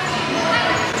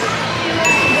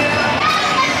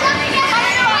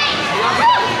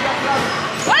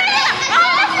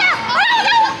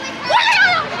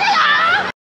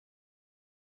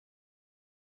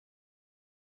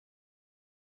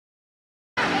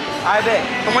 I bet.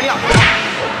 Come on, y'all.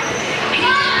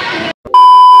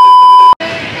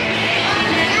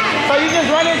 So you just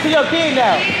run into your kid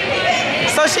now.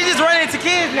 So she just running into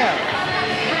kids now.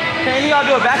 Can y'all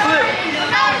do a backflip?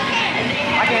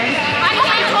 I can. I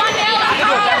can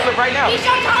do a backflip right now.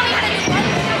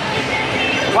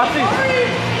 Watch this.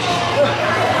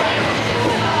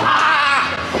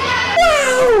 Ah!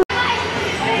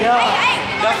 Yo.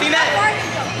 Y'all seen that?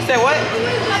 Say what?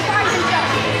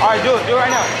 All right, do it right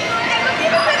now.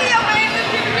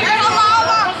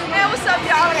 Man, what's up,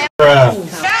 y'all?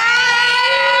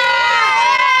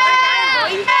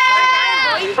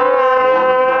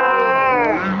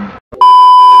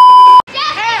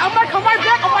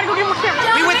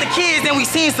 We with the kids and we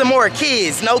seen some more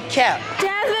kids, no cap.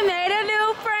 Jasmine made a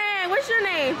new friend. What's your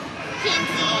name?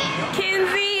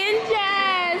 Kinsey and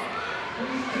Jazz.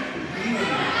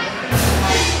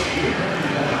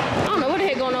 I don't know what the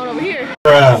heck going on over here.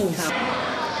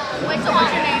 Wait, so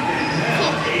what's your name?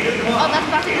 Oh,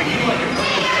 that's pretty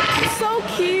cool. It's so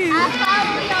cute. I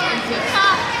follow you on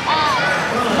TikTok.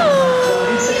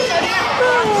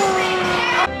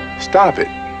 Stop it.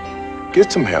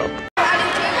 Get some help.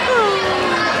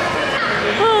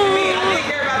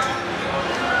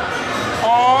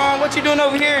 What you doing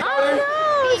over here? Oh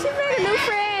no, she made a new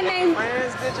friend named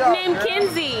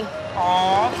Kinsey.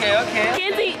 Oh, okay.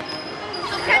 Kinsey.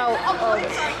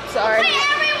 Sorry. Wait,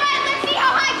 everyone, let's see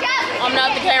how high Jasmine I'm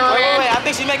not the cameraman. Wait, I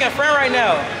think she's making a friend right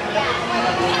now.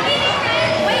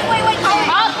 Wait.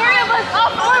 All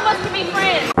four of us can be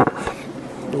friends.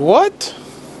 What?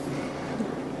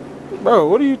 Bro,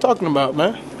 what are you talking about,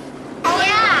 man?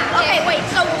 Yeah. Okay, wait.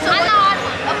 So I'm not.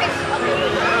 Okay.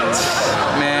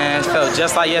 felt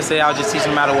just like yesterday. I was just teaching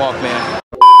them how to walk, man.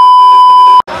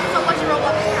 So what's your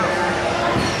Roblox account?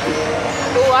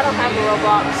 Ooh, I don't have a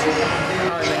Roblox.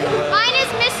 Mine is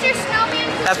Mr. Snowman.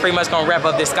 That's pretty much gonna wrap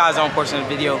up this Sky Zone portion of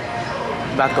the video.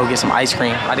 We're about to go get some ice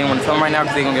cream. I didn't want to film right now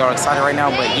because they're gonna be all excited right now,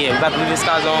 but yeah, we're about to leave this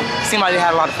Sky Zone. Seemed like they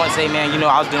had a lot of fun today, man. You know,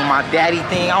 I was doing my daddy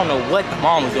thing. I don't know what the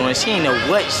mom was doing. She didn't know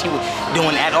what she was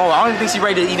doing at all. I don't even think she's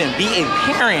ready to even be a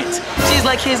parent. She's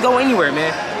like, kids go anywhere,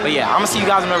 man. But yeah, I'm gonna see you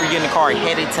guys whenever you get in the car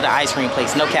headed to the ice cream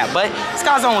place. No cap. But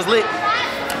Sky Zone was lit.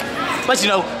 But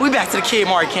you know, we back to the Kid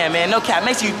Mari cam, man. No cap.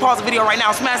 Make sure you pause the video right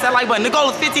now, smash that like button. The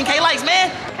goal is 15K likes, man.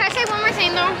 Can I say one more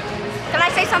thing though? Can I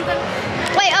say something?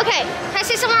 Wait, okay. Can I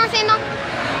say one more thing though?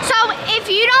 So if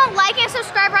you don't like and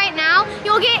subscribe right now,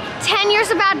 you'll get 10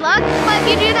 years of bad luck. But if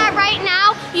you do that right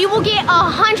now, you will get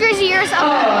 100 years of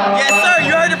bad luck. Yes, sir.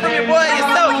 You heard it from your boy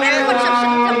yourself, man.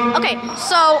 Okay,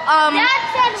 so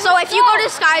if you go to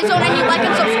Sky Zone and you like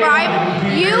and subscribe,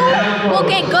 you will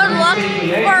get good luck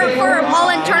for all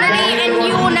eternity, and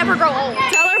you will never grow old.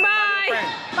 Tell her bye.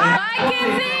 Bye,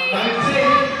 Kenzie.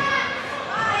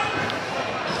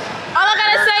 All I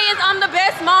gotta say is I'm the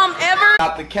best mom ever.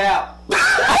 Not the cap.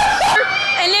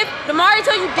 And if Damaury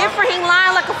told you different, he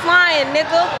lying like a flying,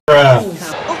 nigga.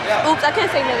 Oops, I can't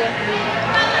say nigga.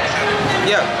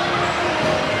 Yeah.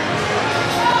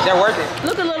 They're worth it.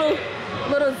 Look at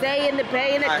little Zay in the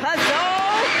bay in the Cuzzo.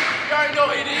 You already know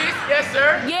who it is. Yes,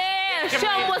 sir. Yeah, show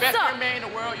him what's Best up. man in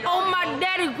the world. You Oh, my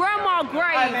daddy, grandma, All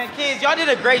right, great. man, kids, y'all did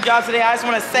a great job today. I just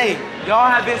want to say, y'all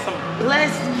have been some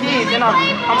blessed kids, and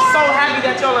I'm so happy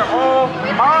that y'all are all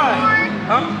mine.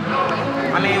 Huh?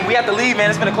 I mean, we have to leave, man.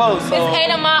 It's been closed, so. It's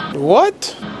 8 of my.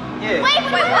 What? Yeah. Wait,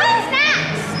 what are the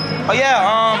snacks? Oh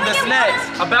yeah, the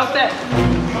snacks. About that.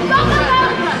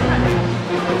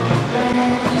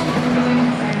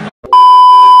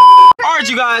 All right,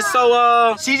 you guys.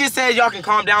 So she just said y'all can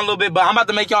calm down a little bit, but I'm about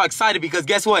to make y'all excited because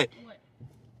guess what?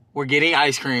 We're getting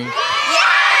ice cream. Yeah!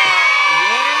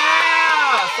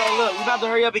 So look, we about to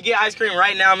hurry up and get ice cream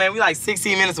right now, man. We like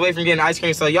 16 minutes away from getting ice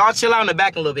cream, so y'all chill out in the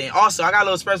back a little bit. Also, I got a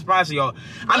little special surprise for y'all.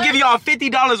 I'm giving y'all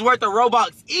 $50 worth of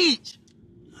Robux each.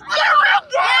 What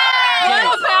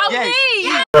about Yes.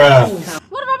 me?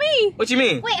 What about me? What you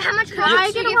mean? Wait, how much Can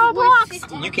I get a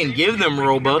Roblox? You can give them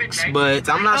Robux, but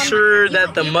I'm not sure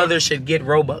that the mother should get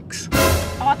Robux.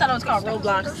 Oh, I thought it was called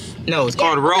Roblox. No, it's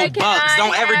called Robux.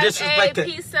 Don't ever disrespect a it.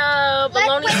 piece of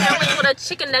bologna sandwich with a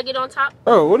chicken nugget on top.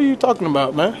 Oh, what are you talking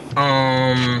about, man?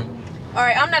 All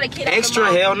right, I'm not a kid. I'm Extra the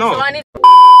mom, hell no. So I need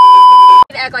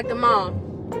to act like the mom.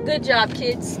 Good job,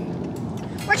 kids.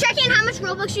 We're checking how much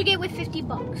Robux you get with 50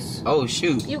 bucks. Oh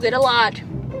shoot. You get a lot.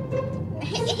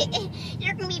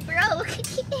 You're gonna be broke.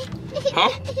 Huh?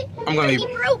 I'm gonna be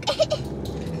broke.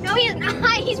 No, he's not.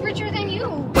 He's richer than you.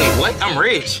 Wait, what? I'm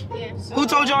rich. Who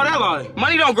told y'all that lie?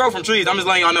 Money don't grow from trees. I'm just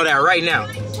letting y'all know that right now.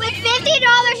 With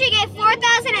 $50, you get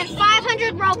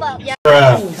 4,500 Robux. Yeah.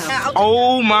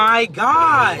 Oh my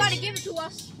god. You gotta give it to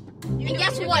us. And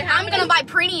guess what? I'm gonna buy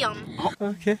premium.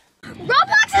 Okay.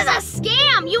 Roblox is a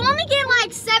scam. You only get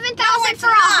like 7,000 for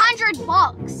 100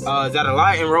 bucks. Is that a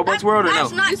lie in Roblox world or no?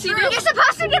 That's not true. You're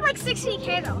supposed to get like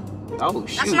 60K though. Oh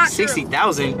shoot, not true.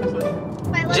 60,000.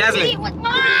 Wait, let's Jasmine, see what-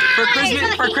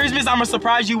 For Christmas, I'm gonna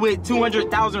surprise you with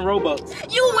 200,000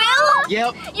 Robux. You will?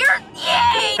 Yep. You're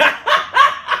yay!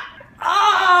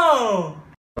 Oh!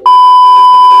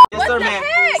 Yes, sir, man.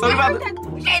 So we about to,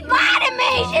 She's bad at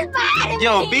me. She's bad at me.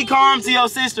 yo, be calm to your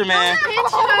sister, man.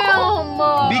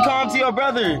 Mom. Be calm to your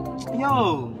brother.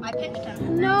 Yo. I pinched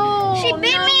him. No. She bit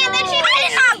me and then she I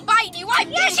did not bite you. I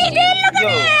Yeah, she did. Look at Yo.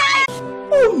 that.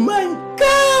 Oh my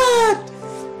god!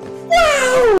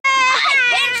 Wow!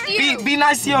 I pinched you. Be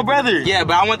nice to your brother. Yeah,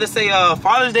 but I want to say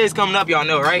Father's Day is coming up, y'all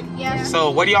know, right? Yes.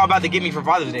 So what are y'all about to get me for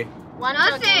Father's Day?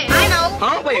 Nothing. I know.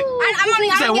 Huh? Wait. I'm only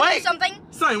You said gonna give what? you something.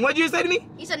 Son, what'd you say to me?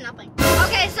 He said nothing.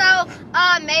 Okay, so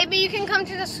maybe you can come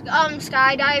to the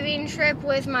skydiving trip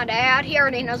with my dad. He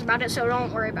already knows about it, so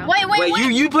don't worry about it. Wait.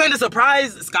 You planned a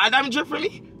surprise skydiving trip for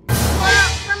me? Well,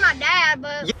 for my dad,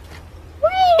 but Yeah.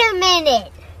 Wait a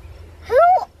minute. Who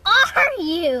are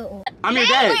you? I'm your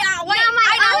dad.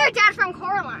 my other dad from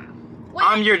Coraline.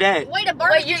 I'm your dad. Wait, a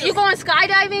barbecue. Wait, you going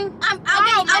skydiving?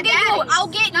 I'll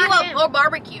get you a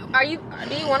barbecue. Do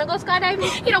you want to go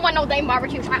skydiving? You don't want no damn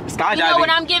barbecue. Skydiving. You know what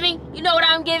I'm giving? You know what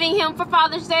I'm giving him for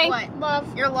Father's Day? What?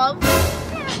 Love. Your love?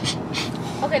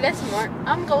 Okay, that's smart.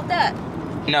 I'm gonna go with that.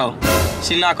 No,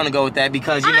 she's not gonna go with that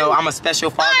because you know I'm a special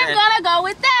father. I'm gonna go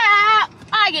with that.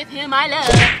 I give him my love.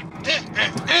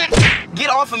 Get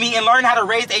off of me and learn how to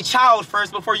raise a child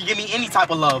first before you give me any type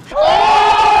of love.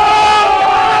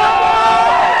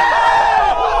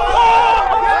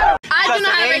 do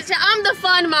know how to raise. I'm the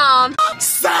fun mom.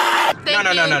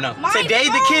 No. Today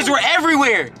the kids were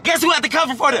everywhere. Guess who had the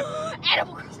cover for them?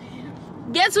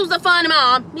 Guess who's the fun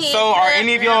mom? Me. So are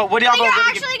any of y'all? What do y'all You're gonna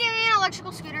actually giving me an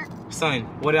electrical scooter. Son,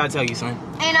 what did I tell you, son?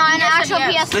 And an actual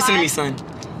PS5. Listen to me, son.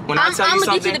 When I tell you I'm gonna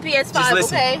something, get you the PS5, just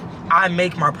listen. okay? I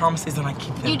make my promises and I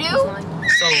keep them. You do?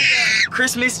 So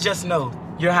Christmas, just know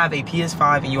you'll have a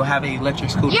PS5 and you'll have an electric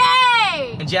scooter.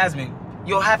 Yay! And Jasmine,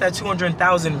 you'll have that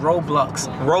 200,000 Robux.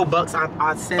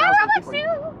 I said.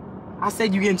 I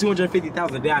said you getting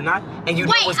 250,000. Did I not? And you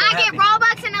know what's gonna happen. Wait, I get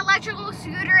Robux, an electrical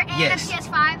scooter, and a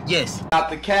PS5. Yes. Not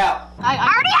the cap. I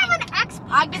already have an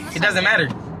Xbox. I get the It doesn't matter.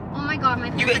 Oh my god, my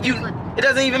parents flip. It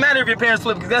doesn't even matter if your parents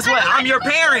flip, because guess what? I'm your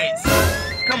parents.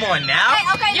 Come on now.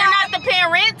 Okay, You're not the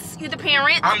parents. You're the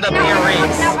parents. I'm the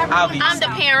parents. I'm the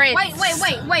parents.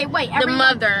 Wait. The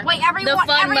mother. Wait, everyone. The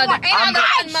fun mother.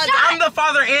 I'm the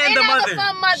father and the mother. The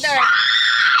fun mother.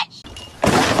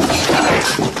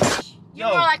 Yo,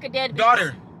 You're more like a dead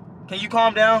daughter, can you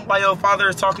calm down while your father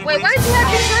is talking, Wait, please? why did you have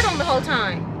your shirt on the whole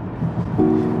time?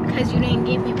 Because you didn't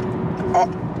give me. Oh,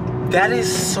 that is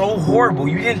so horrible.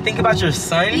 You didn't think about your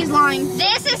son? He's lying.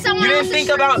 This is someone else's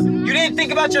shirt. You didn't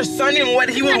think about your son and what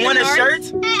he would want a shirt?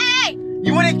 Hey!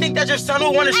 You wouldn't think that your son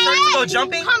would want a shirt to go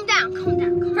jumping? Calm down.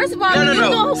 First of all, you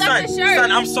know who got the shirt.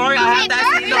 Son, I'm sorry. I have to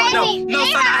ask you. No,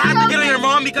 son, I have to get on your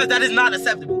mom because that is not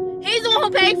acceptable. He's the one who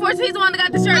paid for it, so he's the one that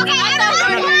got the shirt.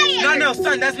 No,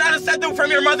 son, that's not acceptable from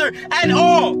your mother at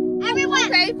all. Everyone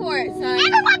paid for it, son.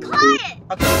 Everyone quiet.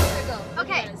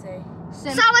 Okay. So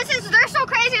since they're so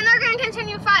crazy and they're going to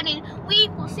continue fighting, we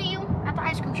will see you at the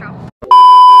ice cream show.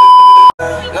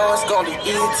 No, it's gonna be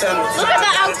eternal. Look at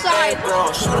the outside.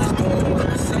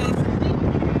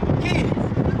 Kids,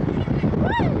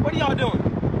 what are y'all doing?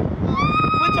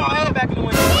 Put y'all head back in the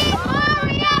window.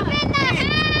 Hurry up in the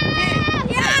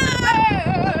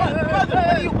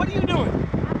house! What are you doing?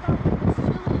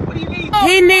 What do you need?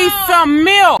 He needs some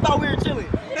milk. I thought we were chilling.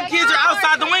 The kids are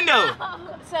outside the window.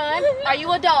 Son, are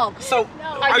you a dog? So,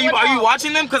 are you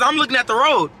watching them? Because I'm looking at the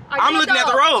road. I'm looking at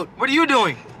the road. What are you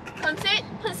doing? Come sit,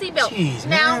 put a seatbelt. Jeez,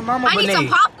 now, man, Mama I need some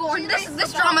Benet. popcorn.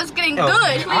 This drama's getting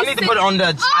good. I need to put on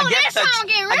the. I guess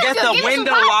the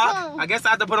window lock. I guess I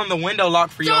have to put on the window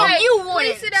lock for y'all. You wouldn't.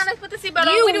 Please sit down and put the seatbelt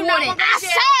on. We do not want I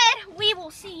said we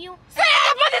will see you. Sit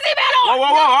down, put the seatbelt on. Whoa.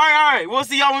 All right. We'll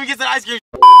see y'all when we get to the ice cream.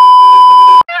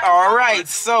 All right,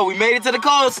 so we made it to the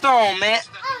Cold Stone, man.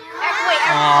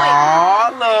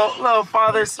 Aww, little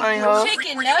father-son hug.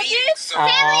 Chicken nuggets?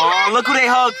 Aww, look who they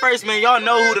hugged first, man. Y'all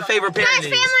know who the favorite parent is.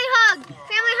 Family hug.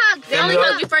 They only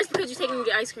hug you first because you're taking me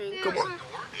to ice cream. Come on.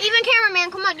 Even cameraman,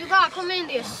 come on. You gotta come in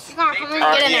this. You gotta come in.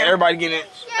 All Get right, in there. everybody get in.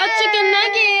 A chicken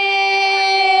nugget.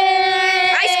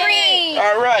 Ice cream.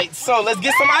 All right, so let's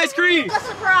get some ice cream. A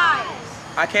surprise.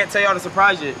 I can't tell y'all the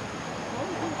surprise yet.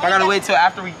 I gotta wait till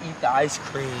after we eat the ice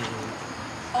cream.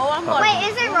 Oh, I'm going. Wait,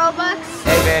 is it Robux?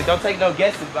 Hey man, don't take no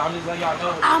guesses, but I'm just letting y'all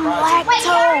know. I'm lactose. Wait,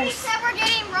 you already said we're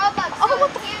getting Robux. Oh,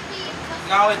 what the?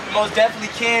 No, it most definitely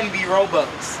can be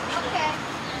Robux. Okay.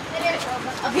 It is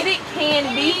Robux. It can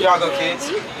be. Y'all go, kids.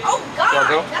 Oh, God.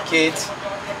 Y'all go, kids.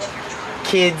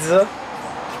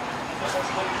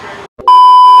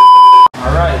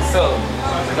 All right, so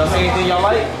y'all see anything y'all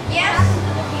like? Yes.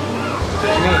 What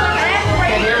you mean?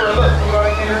 Can't hear her. Look, you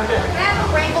already can't hear her. I have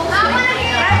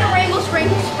the rainbow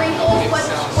sprinkles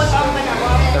with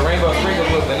vanilla. The rainbow sprinkles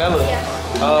with vanilla.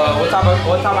 What type of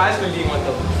ice cream do you want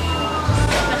though?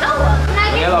 Vanilla. Can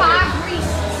I get Vanilla, 5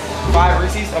 Reese's? 5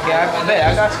 Reese's? Okay, I bet.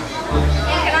 I got you.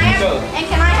 And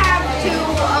can I have 2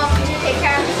 Kit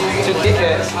Kats? 2 Kit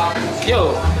Kats.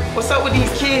 Yo, what's up with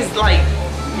these kids like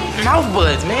mouth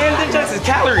buds, man? Them just is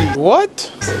calories.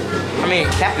 What? I mean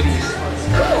cavities.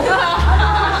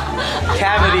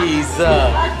 Cavities.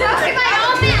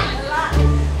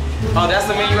 Oh, that's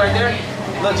the menu right there?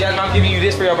 Look, Jasmine, I'm giving you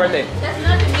this for your birthday. That's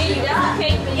not the menu. That's the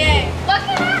cake menu. Yeah. Look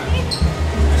at that.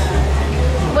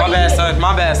 My bad, son.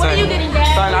 My bad, son. What are you getting,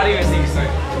 Dad? Son, I didn't even see you, son.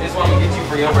 This is what I'm gonna get you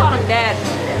for your birthday. Dad.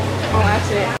 Oh,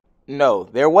 accident. No,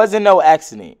 there wasn't no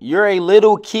accident. You're a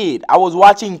little kid. I was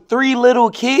watching 3 little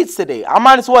kids today. I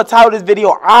might as well title this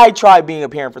video, I tried being a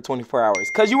parent for 24 hours.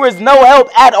 Because you was no help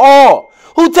at all.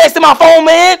 Who texted my phone,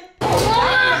 man?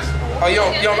 Oh, you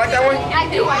don't like that one? I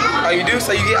do. Oh, you do?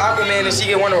 So you get Aquaman and she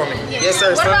get Wonder Woman? Yes,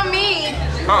 sir, What son. about me?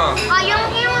 You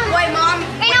don't get one? Wait, Mom.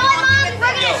 You know what, Mom?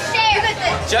 We're gonna share.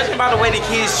 Judging by the way the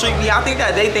kids treat me, I think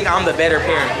that they think I'm the better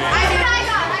parent. I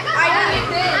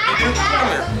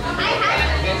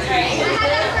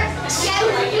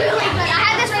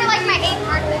had this for like my 8th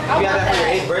birthday. You got that for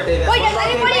your 8th birthday. Wait, does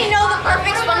anybody know the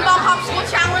perfect SpongeBob popsicle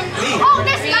challenge? Me. Oh,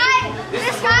 this guy.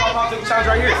 This guy. Challenge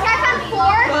right here. This guy found 4.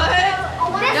 What?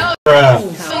 No.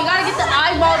 So you gotta get the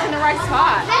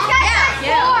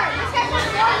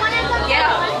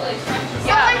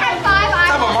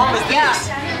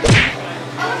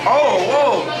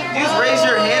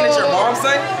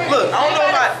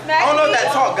look, I don't know if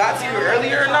that talk got to you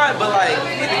earlier or not, but like,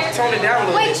 you need to tone it down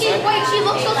a little bit. She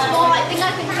looks so small. I think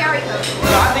I can carry her.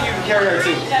 No, I think you can carry her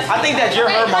too. I think that you're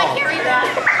her mom. Carry her.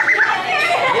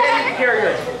 Yeah, you can carry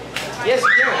her. Yes,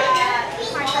 you can.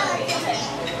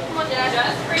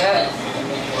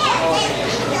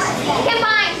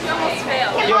 Combined.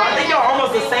 Yo, I think y'all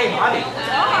almost the same height.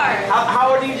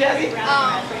 How old are you, Jazzy? 9.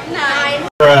 9?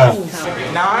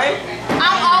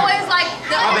 I'm always like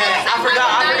the My bad. I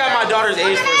forgot my daughter's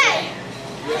age for a second.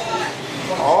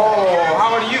 Oh,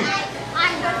 how old are you?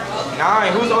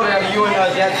 9. Who's older than you and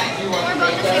Jazzy? We're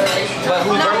both the same age. But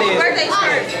whose birthday is? birthday's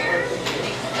first.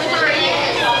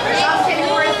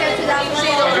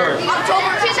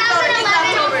 October 2011.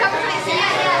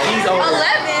 He's older.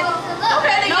 11.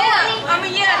 Okay, then yeah. I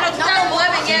mean, yeah, no,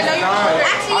 2011. Yeah, no, you.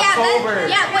 Actually, October.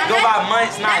 Go by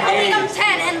months, not Then days. I'll become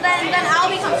 10, and then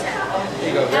I'll become 10. There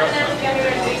you go, girl.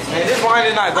 Man, this wine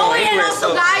is not Oh, going and anywhere.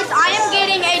 also, So guys, I am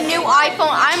getting a new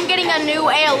iPhone. I'm getting a new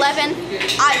A11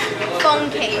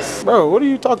 iPhone case. Bro, what are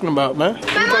you talking about, man?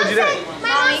 My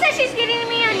mom said she's getting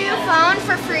me a new phone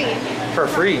for free. for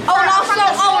free. Oh, and also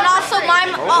my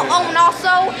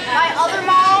other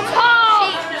mom.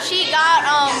 She got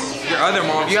Your other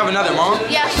mom. You have another mom?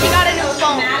 Yeah, she got a new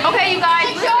phone. Okay, you guys.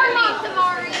 It's your mom,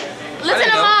 Damaury. Listen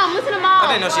to know. mom. Listen to mom. I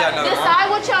didn't know she had another mom. Decide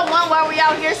what y'all want while we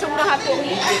out here, so we don't have to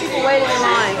keep people waiting in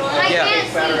line. I Yeah. can't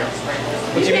see.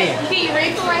 What you mean? Can you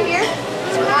read from right here?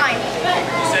 It's mine.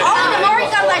 Oh,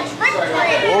 Damaury got that drip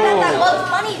drip. That Bugs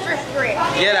Bunny drip drip.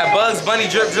 Yeah, that Bugs Bunny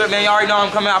drip drip, man. You already know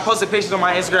I'm coming. I posted pictures on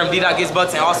my Instagram,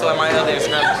 D.GetsBucks, and also at my other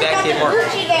Instagram, that kid Mark.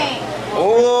 Gucci gang.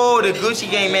 Oh, the Gucci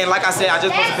game, man. Like I said, I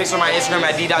just posted a picture on my Instagram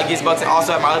at D.GetsBucks, and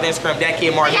also at my other Instagram, that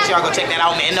kid Mark. Make sure y'all go check that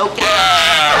out, man. No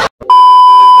cap.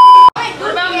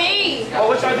 What about me? Oh,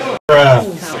 what y'all doing? Y'all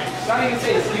didn't even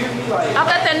say excuse me, like. I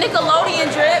got that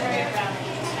Nickelodeon drip.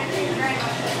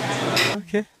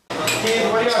 Okay. Kids,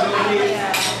 what y'all doing,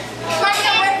 kids?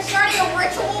 Starting a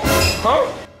ritual. Huh?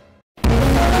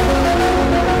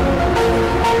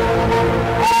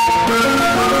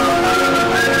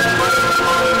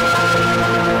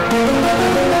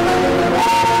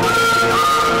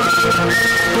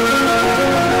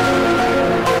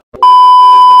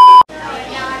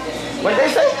 What did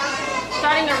they say?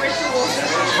 Starting a ritual.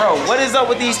 Bro, what is up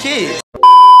with these kids?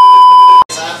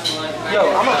 Yo,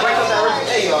 I'm gonna break up that ritual.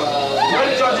 Hey, y'all. What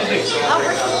did y'all just do?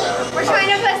 We're trying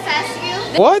to possess you.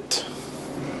 What?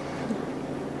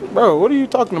 Bro, what are you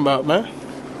talking about, man?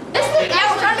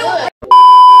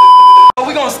 Oh,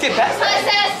 we gonna skip past that.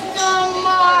 Possess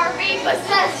Damaury.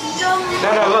 Possess Damaury.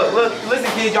 No, look, listen,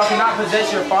 kids, y'all cannot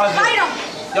possess your father.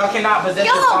 Y'all cannot possess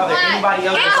your father. Anybody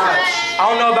else besides. I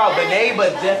don't know about Benet,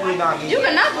 but definitely not me. You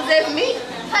cannot possess me.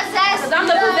 Possess. Cause I'm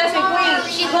the possessing queen.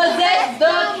 She possess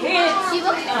the kids.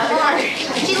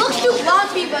 She looks too blonde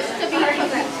to be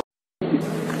possessed.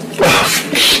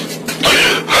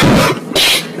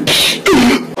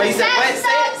 Wait, say it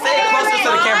closer to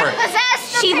the camera.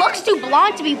 She looks too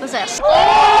blonde to be possessed. My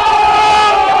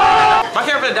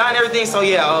camera finna die and everything, so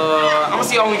yeah, I'm gonna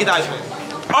see y'all when we get the ice cream.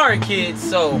 Alright, kids,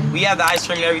 so we have the ice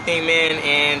cream and everything, man,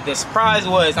 and the surprise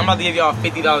was I'm about to give y'all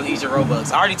 $50 each of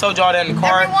Robux. I already told y'all that in the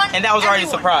car, and that was already a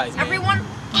surprise. Everyone.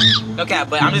 Okay,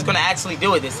 but I'm just gonna actually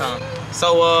do it this time.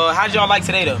 So, how did y'all like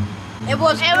today, though? It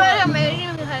was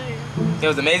amazing. It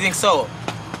was amazing. So,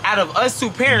 out of us two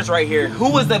parents right here,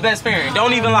 who was the best parent?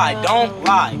 Don't even lie. Don't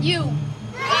lie. You.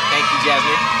 Thank you,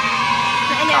 Jasmine.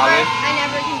 I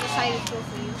never can decide to go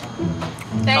for you.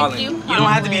 Thank Colin, you. You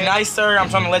don't have to be nice, sir. I'm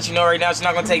trying to let you know right now. She's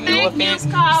not gonna take no offense. See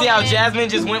how Jasmine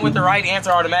just went with the right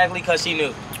answer automatically because she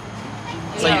knew.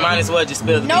 So you might as well just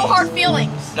spill the No beans. hard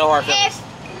feelings. No hard feelings.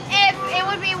 If it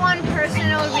would be one person,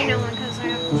 it would be no one because I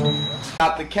have.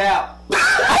 Stop the cap. Stop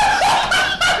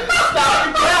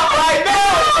the cap right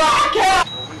now. Stop the cap.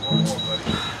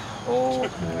 Oh,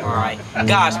 alright.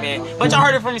 Gosh, man. But y'all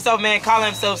heard it from yourself, man. Colin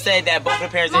himself said that both of the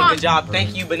parents did a good job.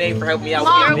 Thank you, Benet, for helping me out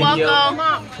with the video.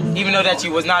 Welcome. Even though that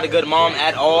you was not a good mom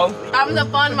at all. I was a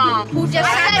fun mom. Who just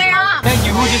sat there? Thank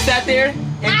you. Who just sat there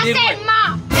and did what?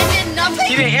 Mom. And did nothing?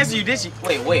 She didn't answer you, did she?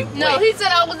 Wait. No, he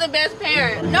said I was the best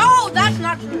parent. No, that's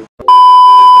not true.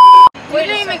 You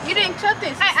didn't cut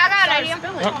this. I got an idea.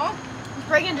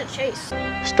 Break into Chase.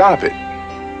 Stop it.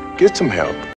 Get some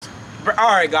help.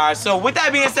 Alright, guys. So with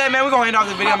that being said, man, we're gonna end off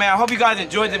the video, man. I hope you guys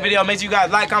enjoyed the video. Make sure you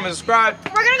guys like, comment, subscribe.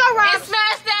 We're gonna go rob. And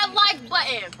smash that like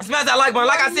button. Smash that like button.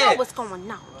 Like I said, What's going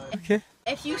on? Okay.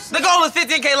 If you the goal is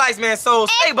 15K likes, man. So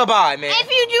say bye-bye, man. If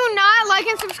you do not like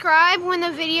and subscribe when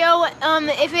the video,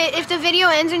 if the video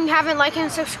ends and you haven't liked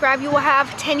and subscribed, you will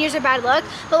have 10 years of bad luck.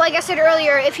 But like I said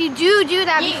earlier, if you do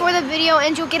that before the video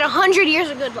ends, you'll get 100 years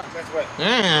of good luck. That's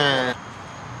right.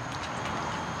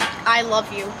 I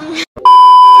love you.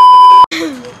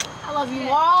 I love you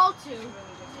all too.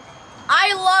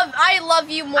 I love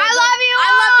you more. I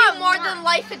love you more than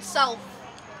life itself.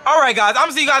 Alright guys, I'm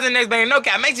gonna see you guys in the next bang. No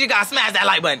cap, make sure you guys smash that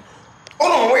like button.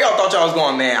 Hold on, where y'all thought y'all was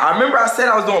going, man? I remember I said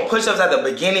I was doing push-ups at the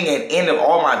beginning and end of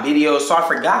all my videos, so I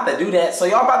forgot to do that. So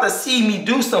y'all about to see me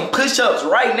do some push-ups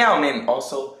right now, man.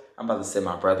 Also, I'm about to set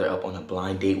my brother up on a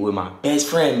blind date with my best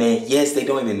friend, man. Yes, they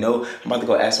don't even know. I'm about to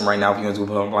go ask him right now if he wants to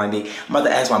put on a blind date. I'm about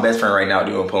to ask my best friend right now if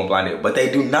he wants to put on a blind date. But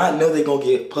they do not know they're going to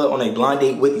get put on a blind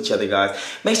date with each other, guys.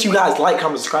 Make sure you guys like,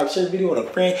 comment, subscribe, share this video with a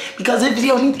friend. Because this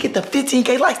video needs to get to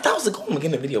 15K likes. That was the goal in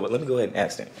the video, but let me go ahead and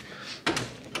ask them.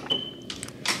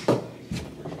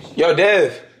 Yo,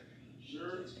 Dev.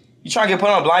 Sure. You trying to get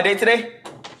put on a blind date today?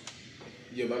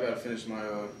 Yeah, but I gotta finish my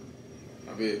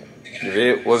vid. Your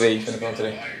vid? What vid you finna film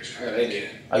today? I gotta edit.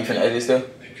 Are you finna edit still?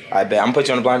 I bet. I'm gonna put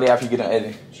you on a blind date after you get done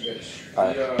editing.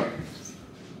 Alright.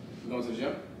 You going to the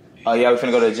gym? Oh yeah, we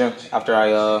finna go to the gym after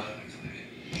I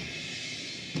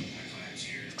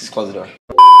just close the door.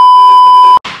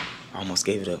 I almost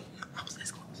gave it up. I was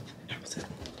this close.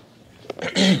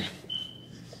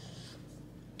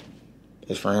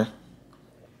 His friend.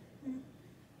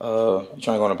 You trying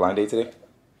to go on a blind date today?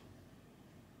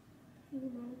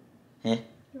 Hmm?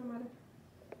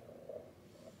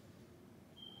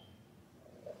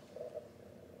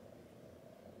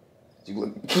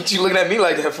 What you looking at me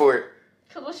like that for?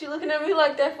 Cause what you looking at me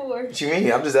like that for? What you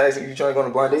mean? I'm just asking you trying to go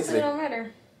on a blind date today. It don't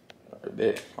matter. Alright,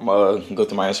 bet. I'm gonna go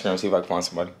through my Instagram and see if I can find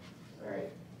somebody.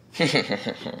 Alright.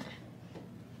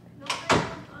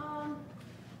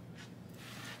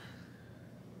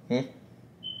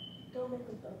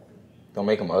 Don't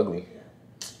make them ugly.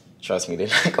 Trust me, they're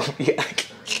not gonna be ugly.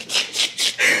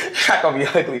 Not gonna be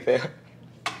ugly, fam.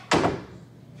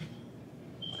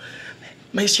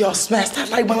 Make sure y'all smash that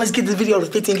like button. Let's get this video to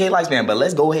 15K likes, man. But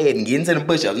let's go ahead and get into the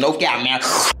push-ups. No cap, man.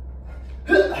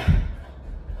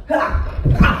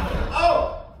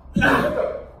 Oh!